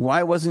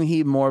 Why wasn't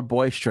he more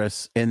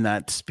boisterous in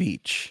that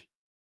speech?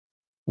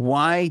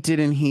 Why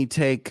didn't he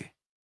take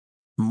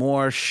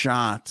more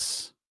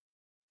shots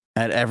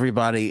at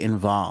everybody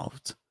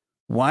involved.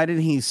 Why did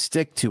he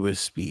stick to his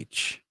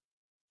speech?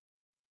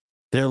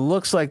 There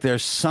looks like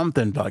there's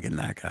something bugging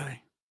that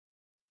guy.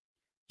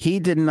 He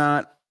did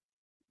not,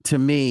 to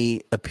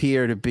me,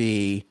 appear to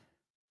be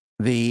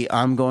the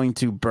I'm going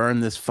to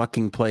burn this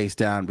fucking place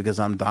down because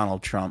I'm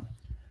Donald Trump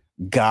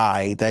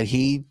guy that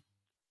he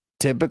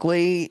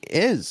typically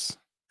is,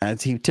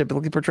 as he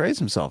typically portrays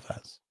himself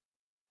as.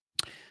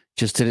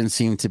 Just didn't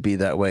seem to be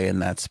that way in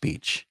that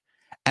speech.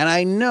 And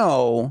I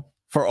know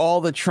for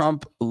all the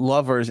Trump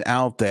lovers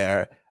out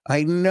there,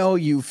 I know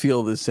you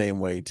feel the same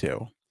way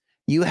too.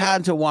 You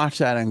had to watch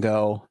that and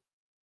go,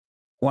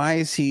 why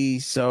is he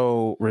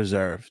so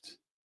reserved?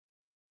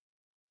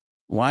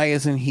 Why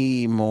isn't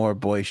he more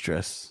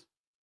boisterous?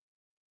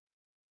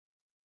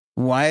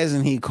 Why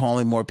isn't he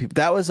calling more people?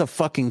 That was a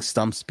fucking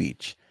stump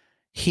speech.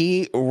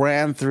 He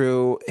ran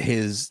through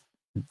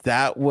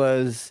that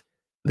was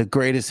the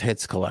greatest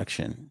hits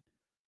collection.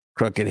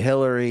 Crooked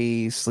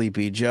Hillary,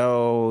 Sleepy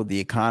Joe, the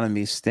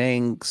economy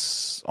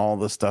stinks, all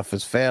the stuff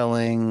is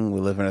failing, we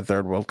live in a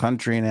third world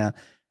country now.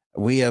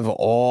 We have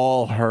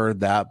all heard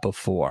that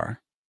before.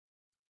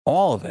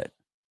 All of it.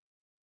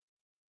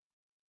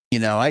 You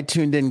know, I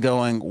tuned in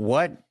going,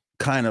 what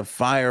kind of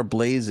fire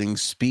blazing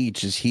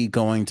speech is he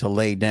going to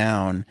lay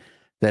down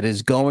that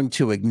is going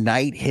to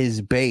ignite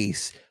his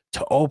base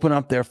to open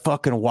up their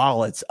fucking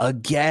wallets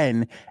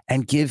again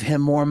and give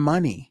him more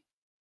money?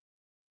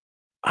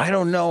 I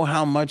don't know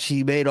how much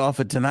he made off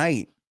it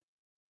tonight,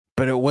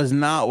 but it was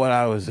not what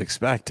I was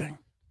expecting.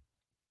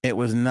 It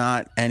was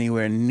not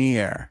anywhere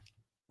near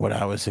what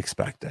I was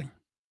expecting.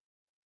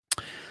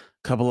 A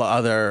couple of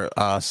other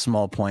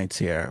small points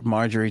here.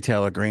 Marjorie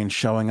Taylor Greene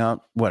showing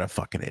up. What a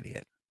fucking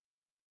idiot.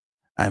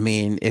 I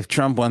mean, if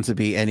Trump wants to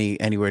be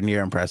anywhere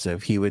near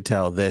impressive, he would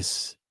tell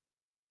this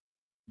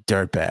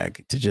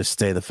dirtbag to just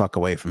stay the fuck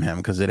away from him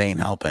because it ain't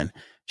helping.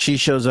 She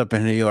shows up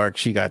in New York.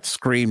 She got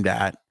screamed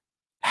at,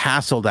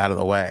 hassled out of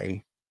the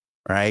way,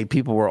 right?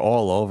 People were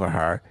all over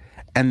her.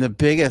 And the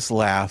biggest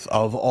laugh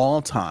of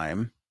all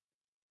time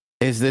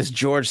is this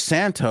George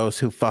Santos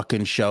who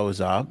fucking shows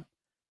up.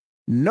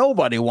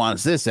 Nobody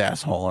wants this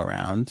asshole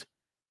around.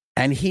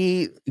 And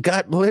he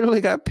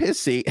literally got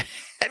pissy.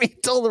 And he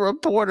told the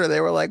reporter, they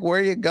were like, where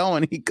are you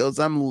going? He goes,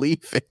 I'm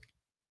leaving.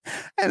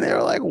 And they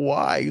were like,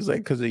 why? He's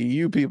like, because of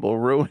you people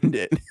ruined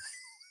it.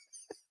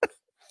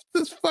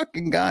 This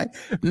fucking guy.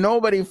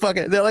 Nobody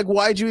fucking, they're like,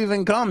 why'd you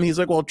even come? He's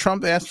like, well,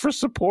 Trump asked for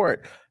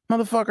support.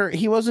 Motherfucker,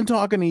 he wasn't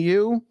talking to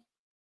you.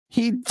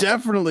 He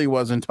definitely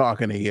wasn't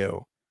talking to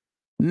you.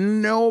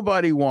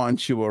 Nobody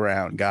wants you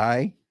around,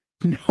 guy.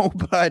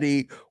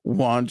 Nobody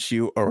wants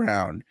you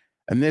around.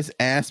 And this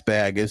ass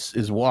bag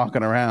is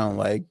walking around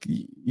like,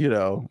 you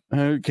know,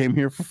 I came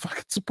here for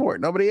fucking support.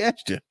 Nobody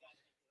asked you.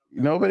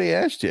 Nobody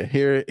asked you.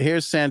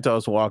 Here's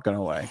Santos walking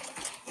away.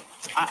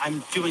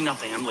 I'm doing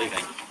nothing. I'm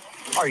leaving.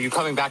 Are you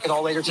coming back at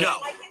all later today? No,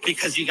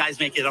 because you guys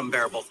make it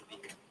unbearable to be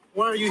here.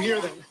 Why are you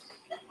here then?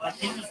 I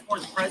came to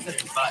support the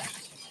president,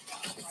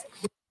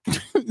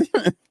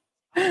 but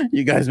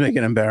you guys make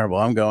it unbearable.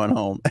 I'm going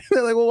home.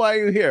 They're like, well, why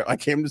are you here? I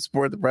came to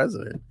support the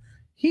president.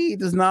 He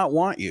does not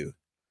want you.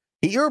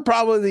 You're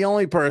probably the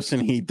only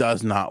person he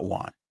does not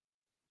want.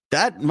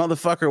 That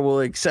motherfucker will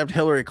accept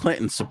Hillary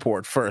Clinton's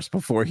support first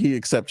before he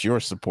accepts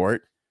your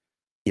support.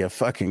 You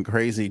fucking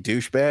crazy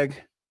douchebag.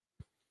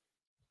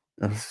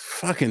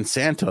 Fucking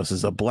Santos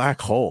is a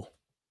black hole.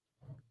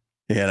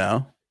 You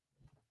know?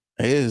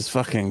 It is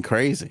fucking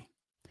crazy.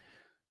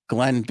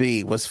 Glenn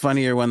B. was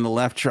funnier when the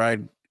left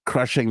tried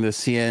crushing the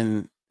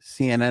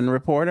CNN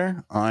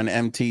reporter on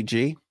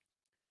MTG.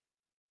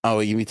 Oh,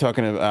 you be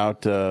talking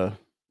about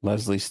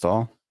Leslie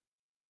Stahl?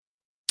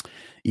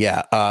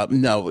 Yeah.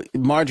 No,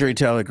 Marjorie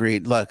Taylor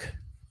Greene. Look,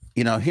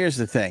 you know, here's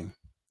the thing.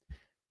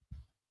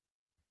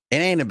 It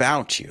ain't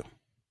about you.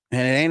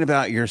 And it ain't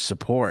about your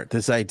support.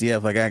 This idea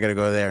of like, I got to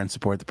go there and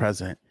support the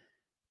president.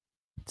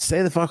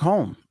 Stay the fuck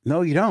home.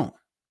 No, you don't.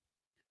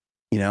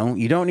 You know,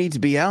 you don't need to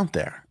be out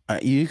there.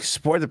 You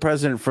support the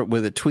president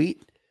with a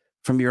tweet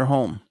from your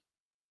home.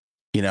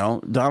 You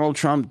know, Donald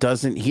Trump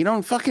he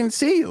don't fucking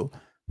see you.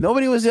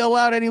 Nobody was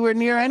allowed anywhere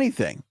near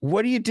anything.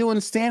 What are you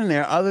doing standing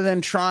there other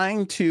than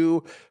trying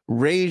to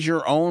raise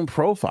your own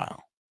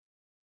profile?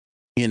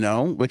 You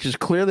know, which is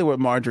clearly what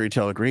Marjorie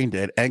Taylor Greene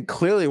did, and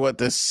clearly what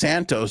this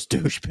Santos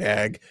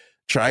douchebag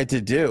tried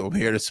to do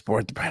here to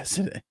support the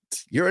president.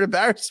 You're an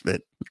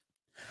embarrassment.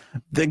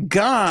 The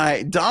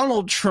guy,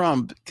 Donald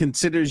Trump,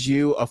 considers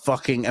you a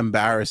fucking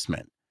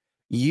embarrassment.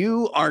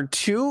 You are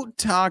too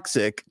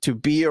toxic to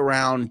be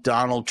around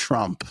Donald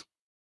Trump.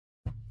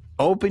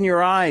 Open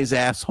your eyes,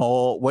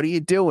 asshole. What are you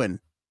doing?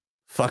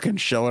 Fucking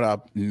showing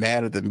up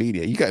mad at the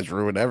media. You guys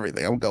ruined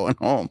everything. I'm going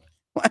home.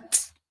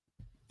 What?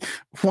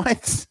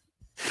 What?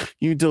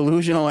 You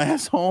delusional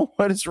asshole.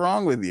 What is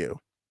wrong with you?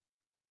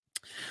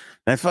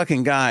 That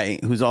fucking guy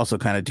who's also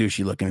kind of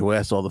douchey looking, who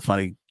asked all the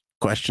funny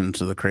questions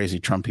to the crazy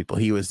Trump people.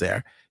 He was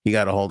there. He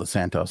got a hold of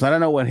Santos. I don't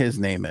know what his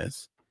name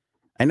is.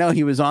 I know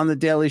he was on the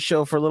Daily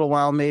Show for a little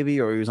while, maybe,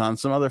 or he was on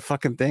some other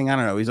fucking thing. I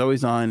don't know. He's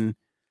always on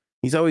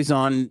He's always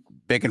on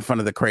making fun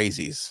of the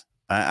crazies.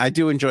 I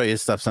do enjoy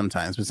his stuff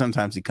sometimes, but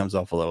sometimes he comes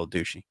off a little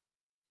douchey.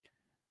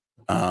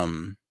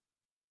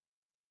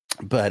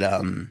 But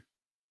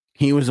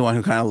he was the one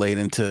who kind of laid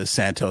into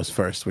Santos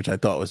first, which I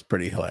thought was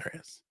pretty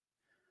hilarious.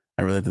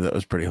 I really thought that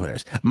was pretty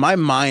hilarious. My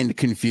mind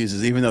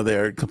confuses, even though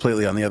they're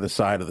completely on the other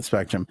side of the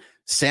spectrum,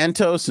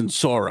 Santos and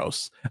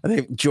Soros. I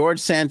think George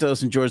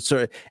Santos and George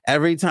Soros.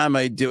 Every time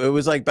I do, it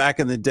was like back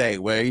in the day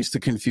where I used to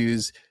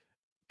confuse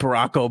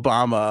Barack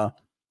Obama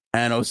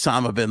and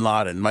Osama bin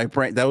Laden. My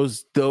brain,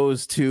 those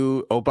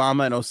two,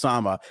 Obama and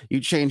Osama.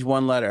 You change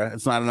one letter,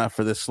 it's not enough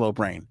for this slow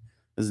brain.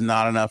 It's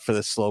not enough for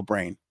this slow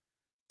brain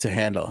to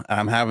handle.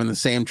 I'm having the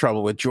same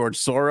trouble with George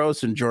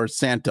Soros and George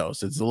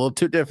Santos. It's a little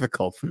too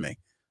difficult for me.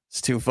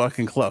 It's too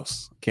fucking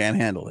close. Can't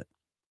handle it.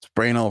 It's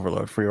brain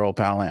overload for your old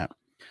pal Ant.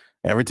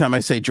 Every time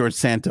I say George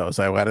Santos,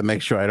 I got to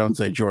make sure I don't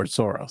say George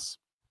Soros.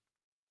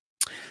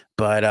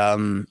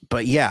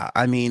 But yeah,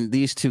 I mean,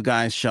 these two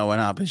guys showing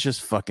up is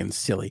just fucking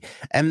silly.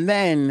 And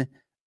then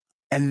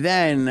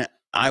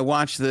I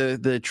watched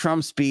the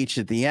Trump speech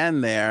at the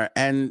end there,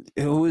 and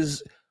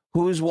who's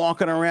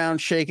walking around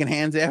shaking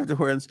hands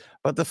afterwards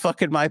but the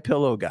fucking My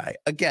Pillow guy.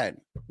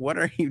 Again, what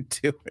are you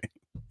doing?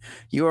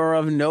 You are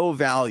of no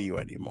value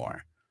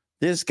anymore.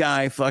 This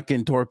guy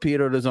fucking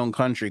torpedoed his own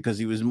country because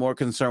he was more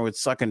concerned with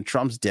sucking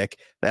Trump's dick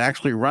than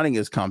actually running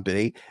his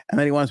company. And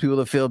then he wants people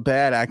to feel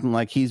bad, acting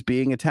like he's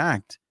being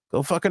attacked.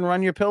 Go fucking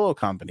run your pillow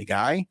company,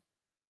 guy.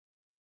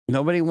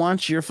 Nobody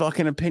wants your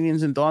fucking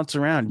opinions and thoughts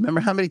around.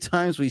 Remember how many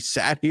times we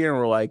sat here and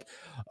we're like,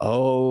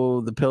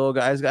 oh, the pillow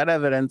guy's got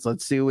evidence.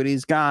 Let's see what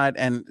he's got.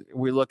 And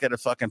we look at a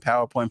fucking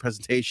PowerPoint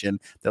presentation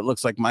that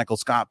looks like Michael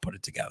Scott put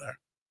it together.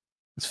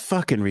 It's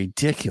fucking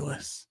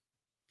ridiculous.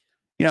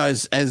 You know,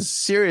 as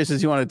serious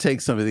as you want to take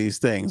some of these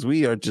things,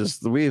 we've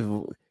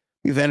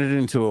entered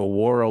into a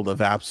world of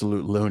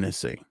absolute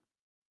lunacy.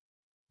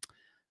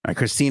 All right,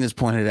 Christine has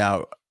pointed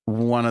out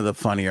one of the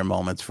funnier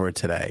moments for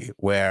today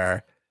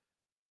where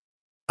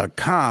a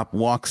cop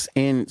walks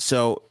in.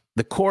 So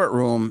the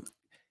courtroom,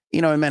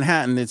 you know, in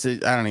Manhattan,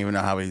 I don't even know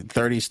how many,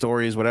 30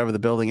 stories, whatever the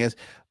building is,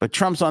 but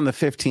Trump's on the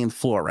 15th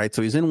floor, right?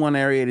 So he's in one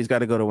area and he's got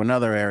to go to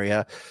another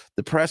area.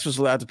 The press was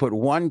allowed to put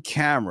one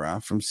camera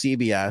from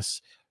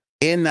CBS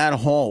in that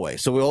hallway.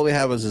 So all we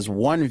have was this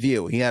one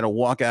view. He had to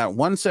walk out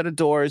one set of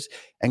doors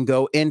and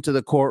go into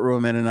the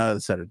courtroom in another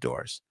set of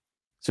doors.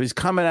 So he's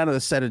coming out of the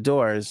set of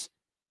doors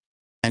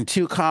and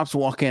two cops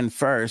walk in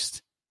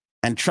first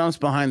and Trump's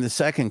behind the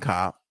second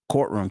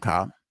courtroom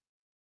cop.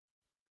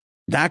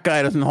 That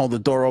guy doesn't hold the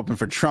door open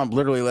for Trump,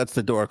 literally lets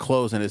the door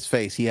close in his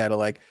face. He had to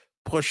like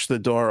push the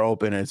door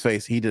open in his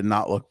face. He did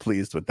not look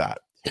pleased with that.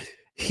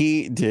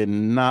 He did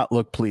not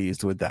look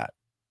pleased with that.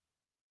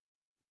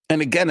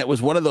 And again, it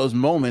was one of those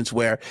moments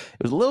where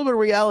it was a little bit of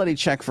reality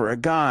check for a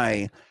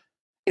guy.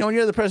 You know, when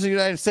you're the president of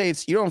the United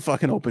States, you don't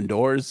fucking open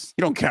doors.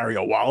 You don't carry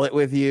a wallet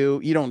with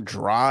you. You don't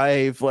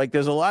drive. Like,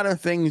 there's a lot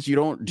of things you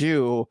don't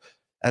do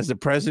as the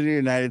president of the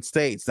United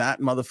States. That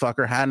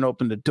motherfucker hadn't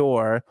opened a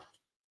door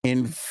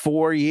in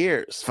 4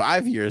 years,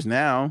 5 years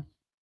now.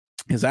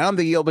 Because I don't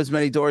think he opens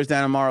many doors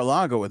down in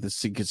Mar-a-Lago with the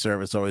Secret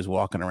Service always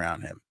walking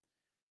around him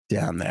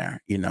down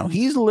there. You know,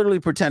 he's literally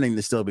pretending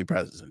to still be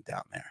president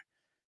down there.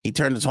 He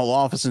turned his whole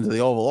office into the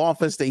Oval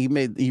Office. He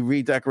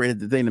redecorated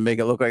the thing to make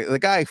it look like the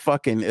guy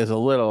fucking is a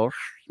little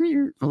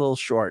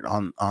short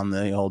on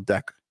the old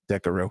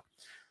deckaroo.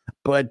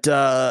 But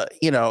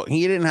you know,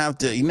 he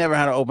never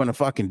had to open a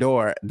fucking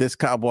door. This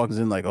cop walks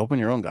in like, open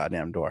your own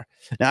goddamn door.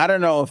 Now I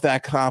don't know if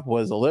that cop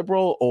was a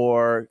liberal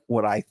or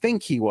what I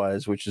think he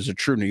was, which is a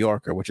true New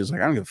Yorker, which is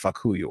like, I don't give a fuck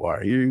who you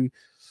are.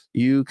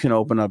 You can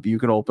open up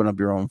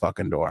your own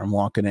fucking door. I'm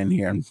walking in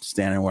here and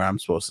standing where I'm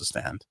supposed to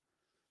stand.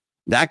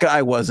 That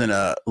guy wasn't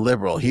a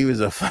liberal. He was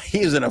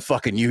in a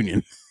fucking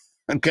union.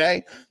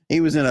 Okay. He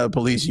was in a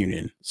police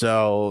union.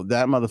 So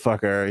that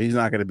motherfucker, he's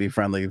not going to be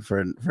friendly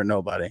for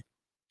nobody.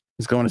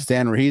 He's going to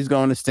stand where he's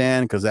going to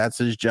stand because that's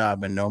his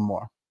job and no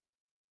more.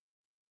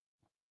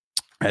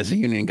 As a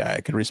union guy,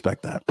 I can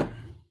respect that. I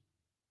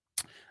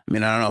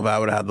mean, I don't know if I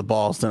would have the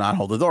balls to not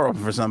hold the door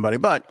open for somebody,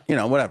 but you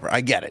know, whatever. I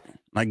get it.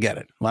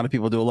 A lot of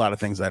people do a lot of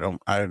things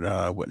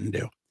I wouldn't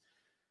do.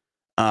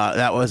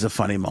 That was a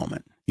funny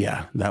moment.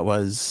 Yeah, that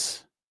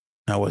was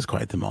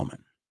quite the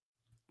moment.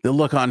 The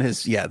look on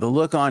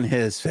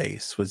his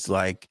face was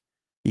like,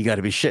 you got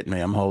to be shitting me.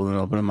 I'm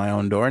opening my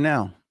own door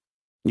now.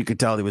 You could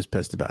tell he was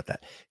pissed about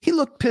that. He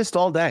looked pissed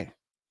all day.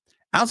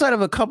 Outside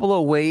of a couple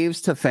of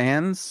waves to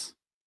fans,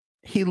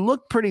 he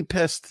looked pretty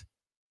pissed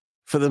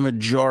for the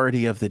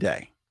majority of the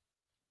day.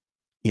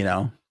 You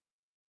know?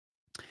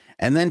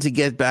 And then to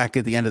get back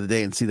at the end of the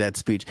day and see that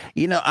speech,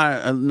 you know,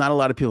 not a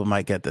lot of people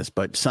might get this,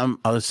 but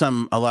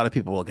a lot of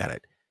people will get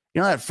it.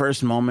 You know, that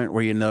first moment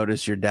where you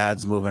notice your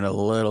dad's moving a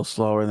little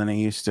slower than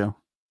he used to,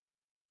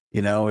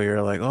 you know, where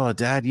you're like, oh,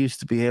 dad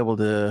used to be able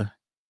to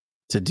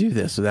do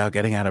this without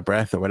getting out of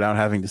breath or without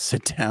having to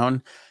sit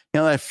down. You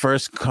know, that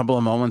first couple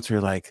of moments where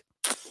you're like,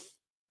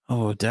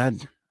 oh,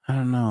 dad, I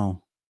don't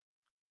know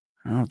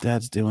if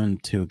dad's doing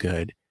too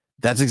good.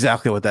 That's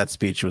exactly what that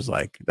speech was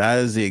like. That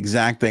is the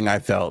exact thing I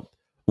felt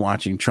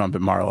watching Trump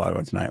at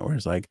Mar-a-Lago tonight, where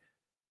it's like,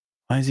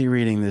 why is he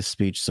reading this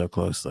speech so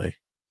closely?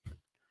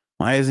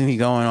 Why isn't he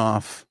going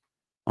off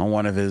on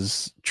one of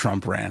his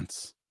Trump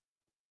rants?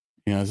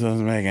 It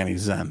doesn't make any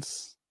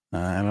sense.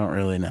 I don't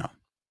really know.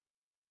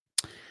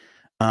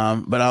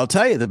 But I'll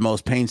tell you, the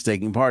most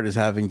painstaking part is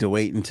having to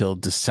wait until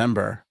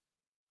December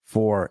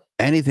for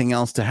anything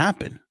else to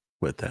happen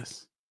with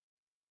this.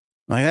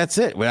 Like, that's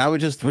it. We're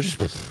just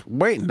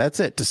waiting. That's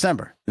it.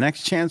 December.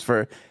 Next chance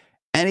for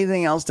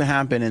anything else to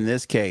happen in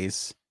this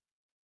case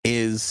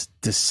is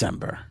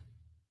December.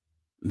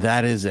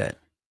 That is it.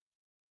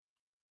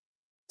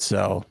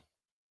 So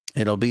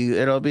it'll be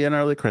an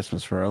early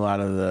Christmas for a lot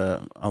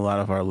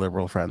of our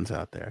liberal friends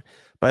out there.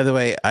 By the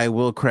way, I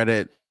will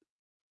credit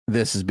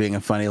this as being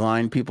a funny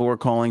line. People were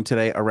calling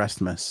today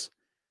Arrestmas.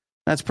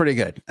 That's pretty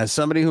good. As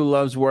somebody who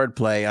loves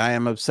wordplay, I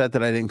am upset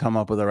that I didn't come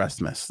up with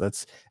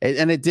Arrestmas.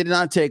 And it did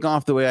not take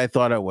off the way I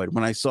thought it would.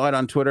 When I saw it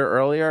on Twitter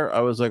earlier, I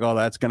was like, oh,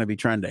 that's going to be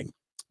trending.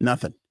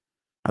 Nothing.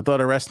 I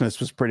thought Arrestmas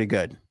was pretty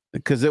good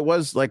because it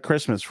was like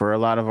Christmas for a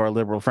lot of our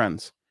liberal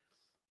friends.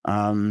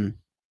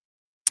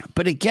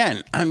 But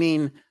again, I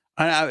mean,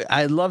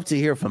 I'd love to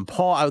hear from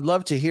Paul. I would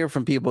love to hear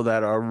from people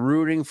that are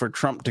rooting for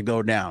Trump to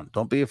go down.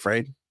 Don't be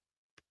afraid.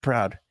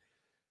 Proud.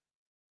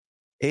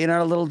 You're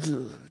not a little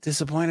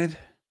disappointed?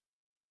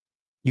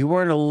 You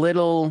weren't a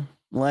little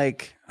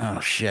like,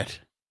 oh, shit.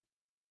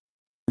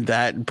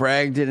 That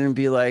Bragg didn't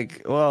be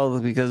like, well,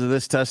 because of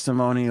this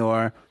testimony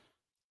or,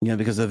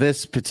 because of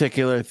this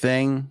particular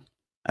thing.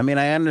 I mean,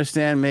 I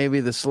understand maybe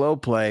the slow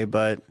play,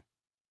 but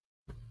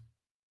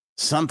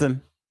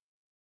something.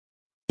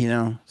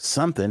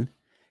 Something.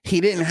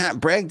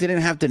 Bragg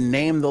didn't have to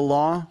name the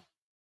law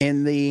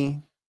in the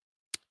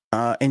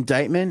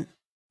indictment,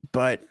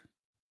 but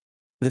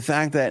the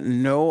fact that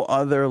no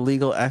other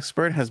legal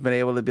expert has been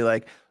able to be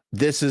like,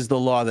 this is the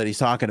law that he's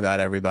talking about,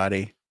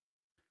 everybody.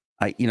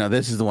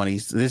 This is the one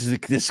this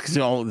is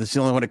the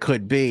only one it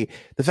could be.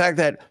 The fact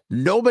that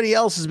nobody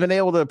else has been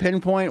able to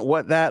pinpoint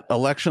what that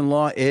election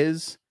law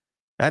is,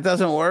 that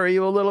doesn't worry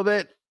you a little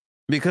bit,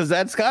 because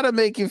that's got to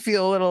make you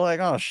feel a little like,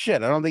 oh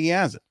shit, I don't think he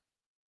has it.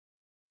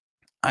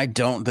 I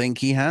don't think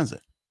he has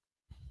it.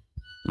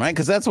 Right?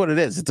 Because that's what it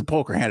is. It's a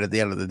poker hand at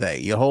the end of the day.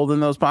 You holding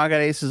those pocket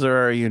aces or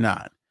are you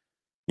not?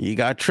 You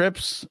got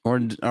trips or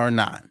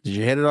not? Did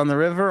you hit it on the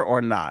river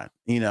or not?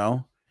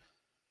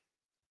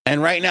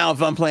 And right now,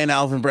 if I'm playing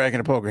Alvin Bragg in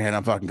a poker hand,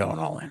 I'm fucking going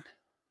all in.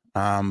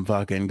 I'm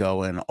fucking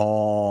going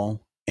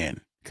all in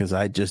because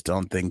I just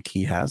don't think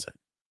he has it.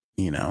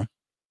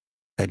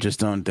 I just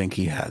don't think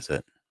he has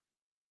it.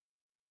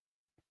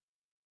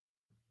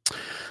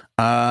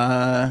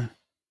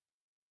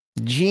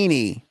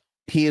 Genie,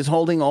 he is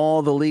holding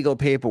all the legal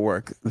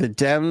paperwork. The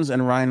Dems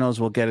and Rhinos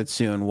will get it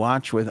soon.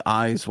 Watch with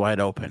eyes wide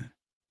open.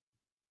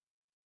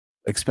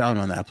 Expound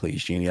on that,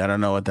 please, Genie. I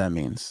don't know what that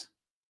means.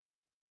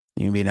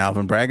 You mean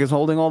Alvin Bragg is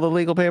holding all the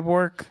legal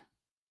paperwork?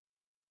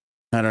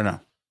 I don't know.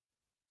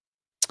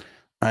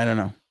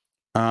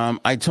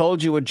 I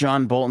told you what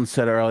John Bolton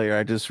said earlier.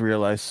 I just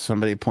realized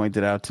somebody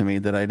pointed out to me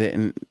that I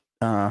didn't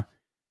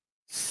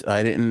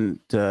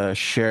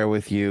share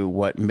with you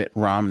what Mitt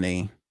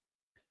Romney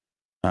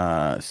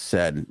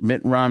said.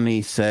 Mitt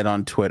Romney said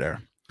on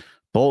Twitter.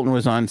 Bolton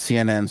was on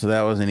CNN, so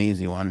that was an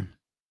easy one.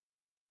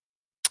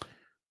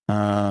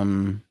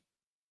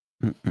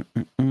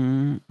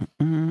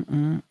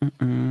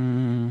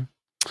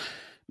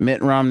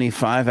 Mitt Romney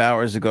 5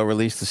 hours ago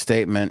released a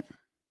statement.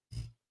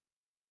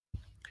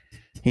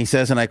 He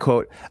says, and I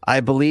quote, I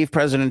believe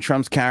President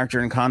Trump's character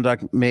and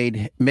conduct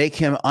make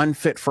him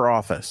unfit for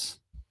office.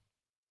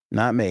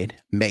 Not made,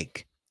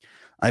 make.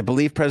 I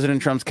believe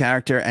President Trump's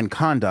character and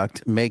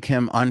conduct make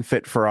him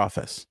unfit for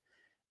office.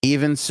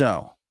 Even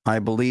so, I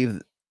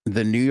believe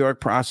the New York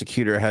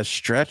prosecutor has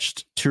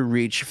stretched to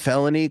reach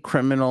felony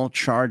criminal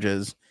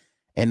charges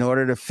in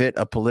order to fit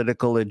a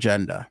political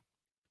agenda.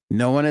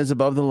 No one is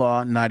above the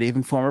law, not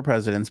even former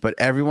presidents, but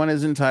everyone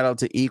is entitled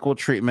to equal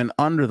treatment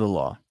under the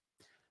law.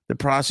 The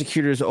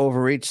prosecutor's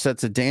overreach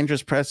sets a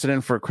dangerous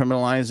precedent for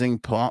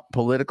criminalizing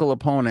political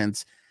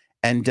opponents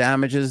and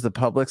damages the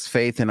public's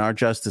faith in our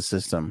justice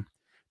system.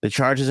 The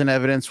charges and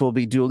evidence will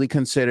be duly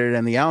considered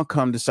and the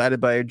outcome decided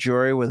by a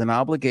jury with an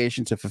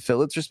obligation to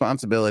fulfill its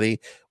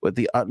responsibility with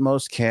the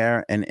utmost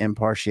care and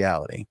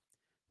impartiality.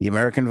 The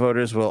American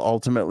voters will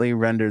ultimately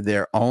render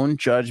their own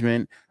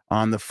judgment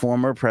on the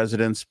former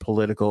president's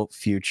political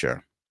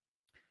future.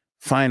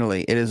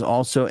 Finally, it is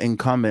also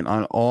incumbent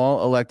on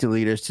all elected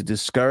leaders to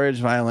discourage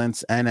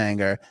violence and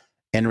anger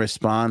in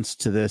response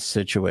to this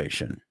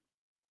situation.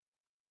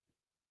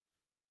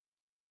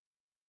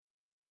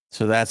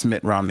 So that's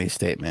Mitt Romney's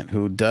statement,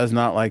 who does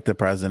not like the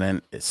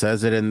president. It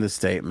says it in the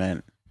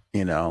statement,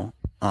 on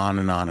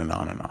and on and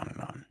on and on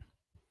and on.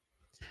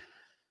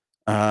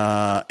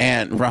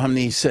 And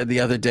Romney said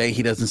the other day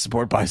he doesn't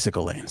support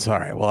bicycle lanes. All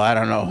right. Well, I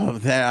don't know.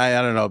 I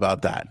don't know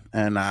about that.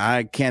 And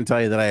I can't tell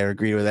you that I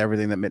agree with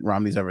everything that Mitt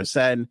Romney's ever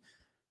said.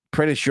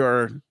 Pretty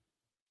sure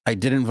I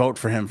didn't vote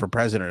for him for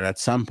president at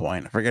some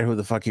point. I forget who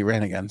the fuck he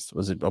ran against.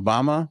 Was it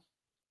Obama?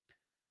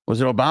 Was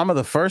it Obama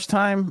the first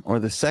time or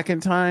the second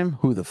time?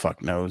 Who the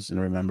fuck knows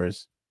and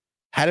remembers?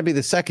 Had to be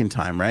the second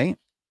time, right?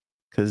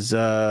 Because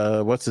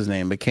what's his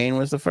name? McCain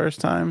was the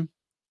first time.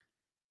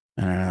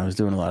 I don't know. I was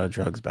doing a lot of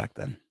drugs back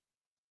then.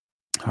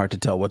 Hard to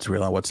tell what's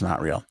real and what's not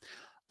real.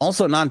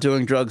 Also not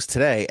doing drugs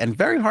today, and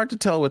very hard to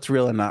tell what's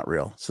real and not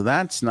real. So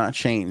that's not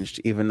changed,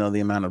 even though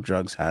the amount of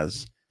drugs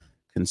has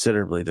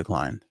considerably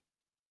declined.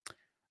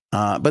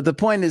 But the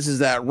point is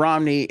that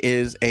Romney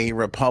is a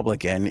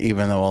Republican,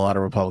 even though a lot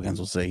of Republicans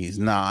will say he's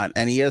not.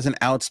 And he is an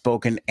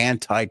outspoken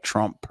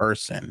anti-Trump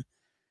person.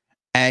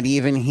 And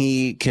even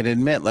he can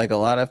admit, like a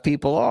lot of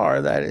people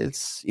are, that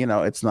it's, you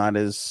know, it's not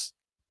as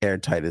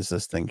airtight as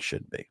this thing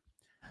should be.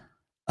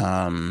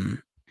 All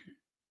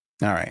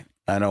right.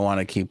 I don't want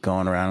to keep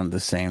going around the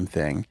same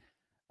thing.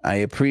 I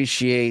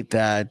appreciate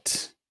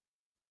that.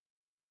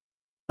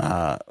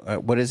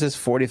 What is this?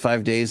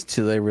 45 days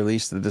till they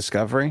release the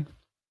discovery?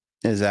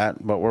 Is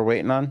that what we're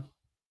waiting on?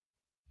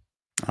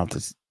 I'll have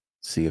to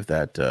see if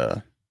that's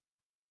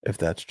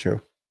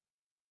true.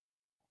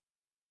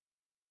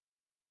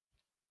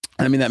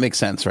 I mean, that makes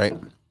sense, right?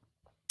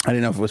 I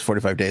didn't know if it was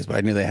 45 days, but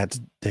I knew they had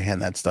to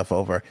hand that stuff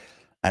over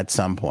at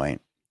some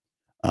point.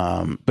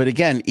 But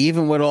again,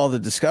 even with all the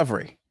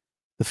discovery,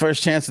 the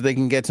first chance that they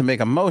can get to make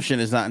a motion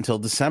is not until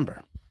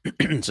December.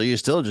 So you're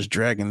still just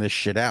dragging this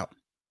shit out.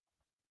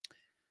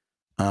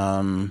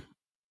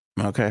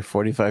 Okay,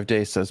 45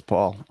 days, says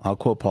Paul. I'll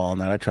quote Paul on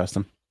that. I trust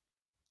him.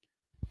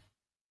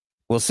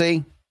 We'll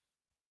see.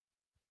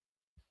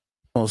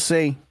 We'll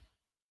see.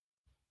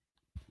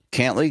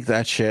 Can't leak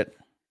that shit.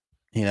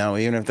 You know,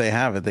 even if they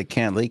have it, they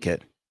can't leak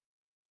it.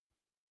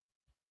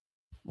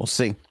 We'll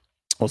see.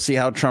 We'll see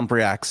how Trump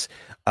reacts.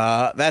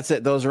 That's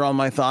it. Those are all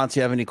my thoughts.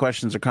 You have any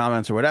questions or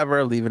comments or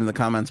whatever, leave it in the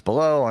comments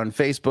below on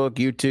Facebook,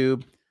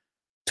 YouTube,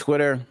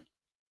 Twitter.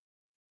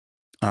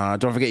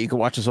 Don't forget, you can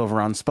watch us over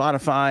on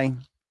Spotify.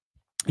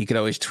 You can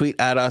always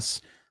tweet at us.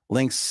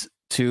 Links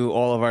to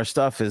all of our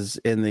stuff is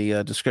in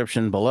the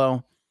description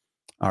below.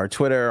 Our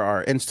Twitter,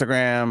 our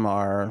Instagram,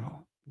 our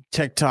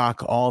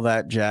TikTok, all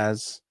that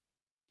jazz.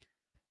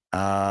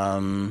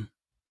 And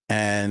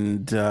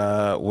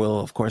we'll,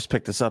 of course,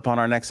 pick this up on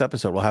our next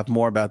episode. We'll have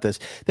more about this.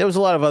 There was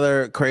a lot of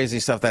other crazy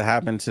stuff that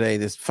happened today.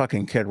 This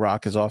fucking Kid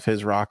Rock is off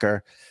his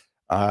rocker.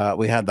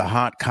 We had the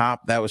hot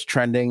cop that was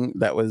trending,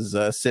 that was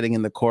sitting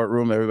in the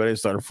courtroom. Everybody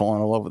started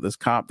falling in love with this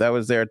cop that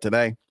was there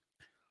today.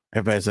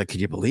 Everybody's like, could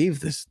you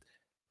believe this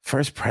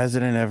first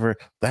president ever?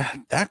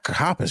 That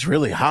cop is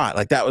really hot.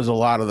 Like, that was a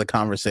lot of the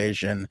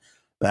conversation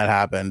that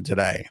happened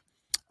today.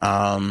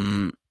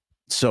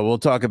 So we'll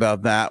talk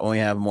about that when we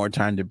have more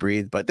time to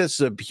breathe. But this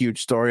is a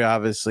huge story,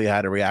 obviously,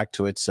 how to react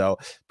to it. So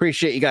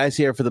appreciate you guys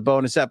here for the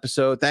bonus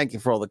episode. Thank you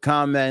for all the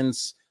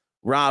comments.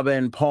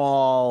 Robin,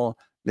 Paul,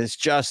 Miss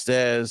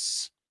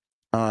Justice,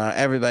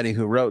 everybody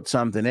who wrote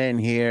something in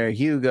here.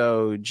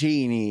 Hugo,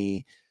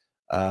 Jeannie,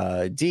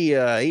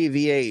 Dia,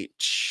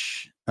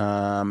 EVH,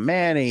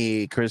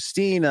 Manny,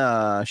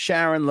 Christina,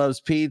 Sharon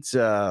Loves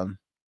Pizza,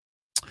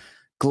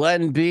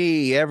 Glenn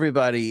B,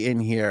 everybody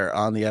in here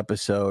on the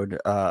episode.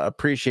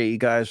 Appreciate you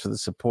guys for the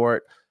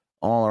support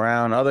all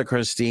around. Other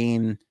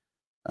Christine,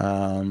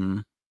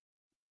 fun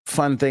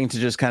thing to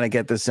just kind of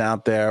get this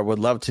out there. Would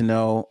love to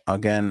know,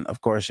 again,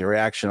 of course, your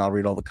reaction. I'll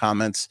read all the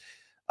comments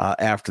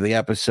after the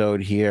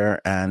episode here,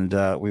 and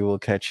we will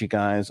catch you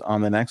guys on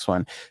the next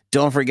one.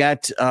 Don't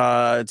forget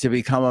to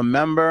become a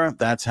member.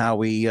 That's how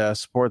we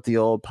support the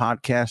old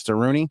podcaster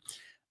Rooney.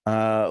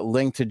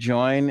 Link to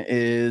join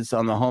is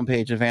on the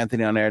homepage of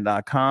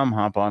anthonyonair.com.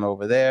 Hop on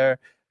over there,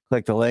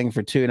 click the link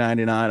for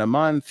 $2.99 a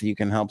month. You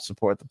can help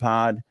support the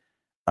pod,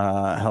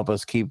 help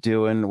us keep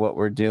doing what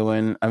we're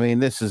doing. I mean,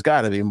 this has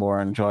got to be more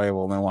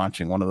enjoyable than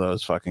watching one of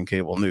those fucking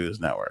cable news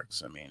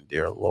networks. I mean,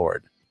 dear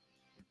Lord.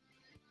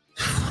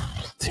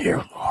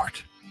 Dear Lord.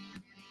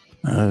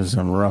 There's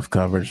some rough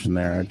coverage in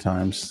there at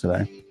times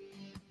today.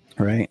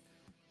 Right?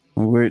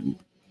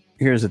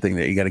 Here's the thing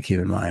that you got to keep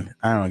in mind.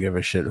 I don't give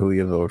a shit who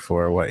you vote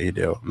for or what you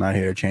do. I'm not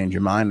here to change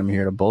your mind. I'm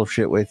here to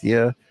bullshit with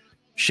you,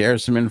 share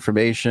some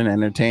information,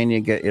 entertain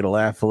you, get you to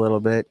laugh a little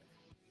bit,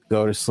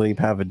 go to sleep,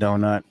 have a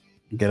donut,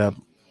 get up.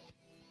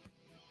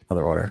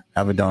 Other order.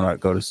 Have a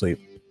donut, go to sleep,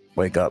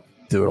 wake up,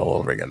 do it all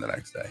over again the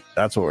next day.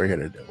 That's what we're here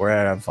to do. We're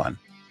here to have fun.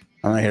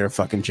 I'm not here to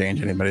fucking change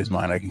anybody's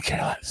mind. I can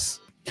care less.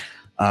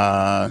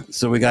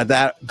 So we got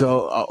that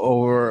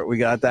we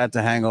got that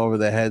to hang over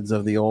the heads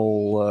of the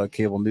old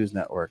cable news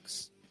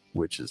networks,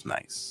 which is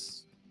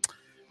nice.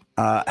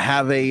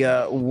 Have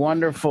a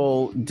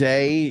wonderful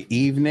day,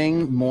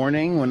 evening,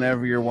 morning,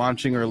 whenever you're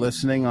watching or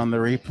listening on the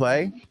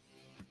replay.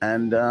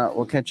 And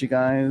we'll catch you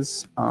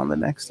guys on the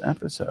next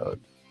episode.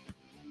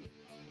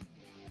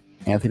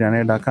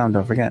 AnthonyDonair.com.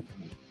 Don't forget.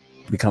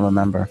 Become a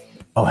member.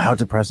 Oh, how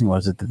depressing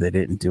was it that they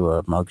didn't do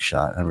a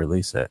mugshot and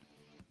release it?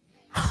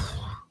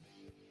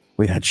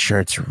 We had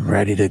shirts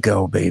ready to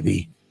go,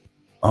 baby.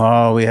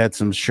 Oh, we had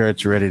some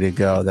shirts ready to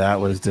go. That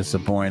was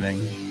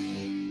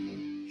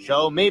disappointing.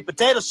 Show me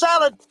potato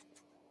salad.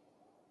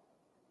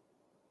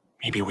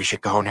 Maybe we should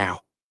go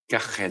now. Go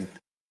ahead.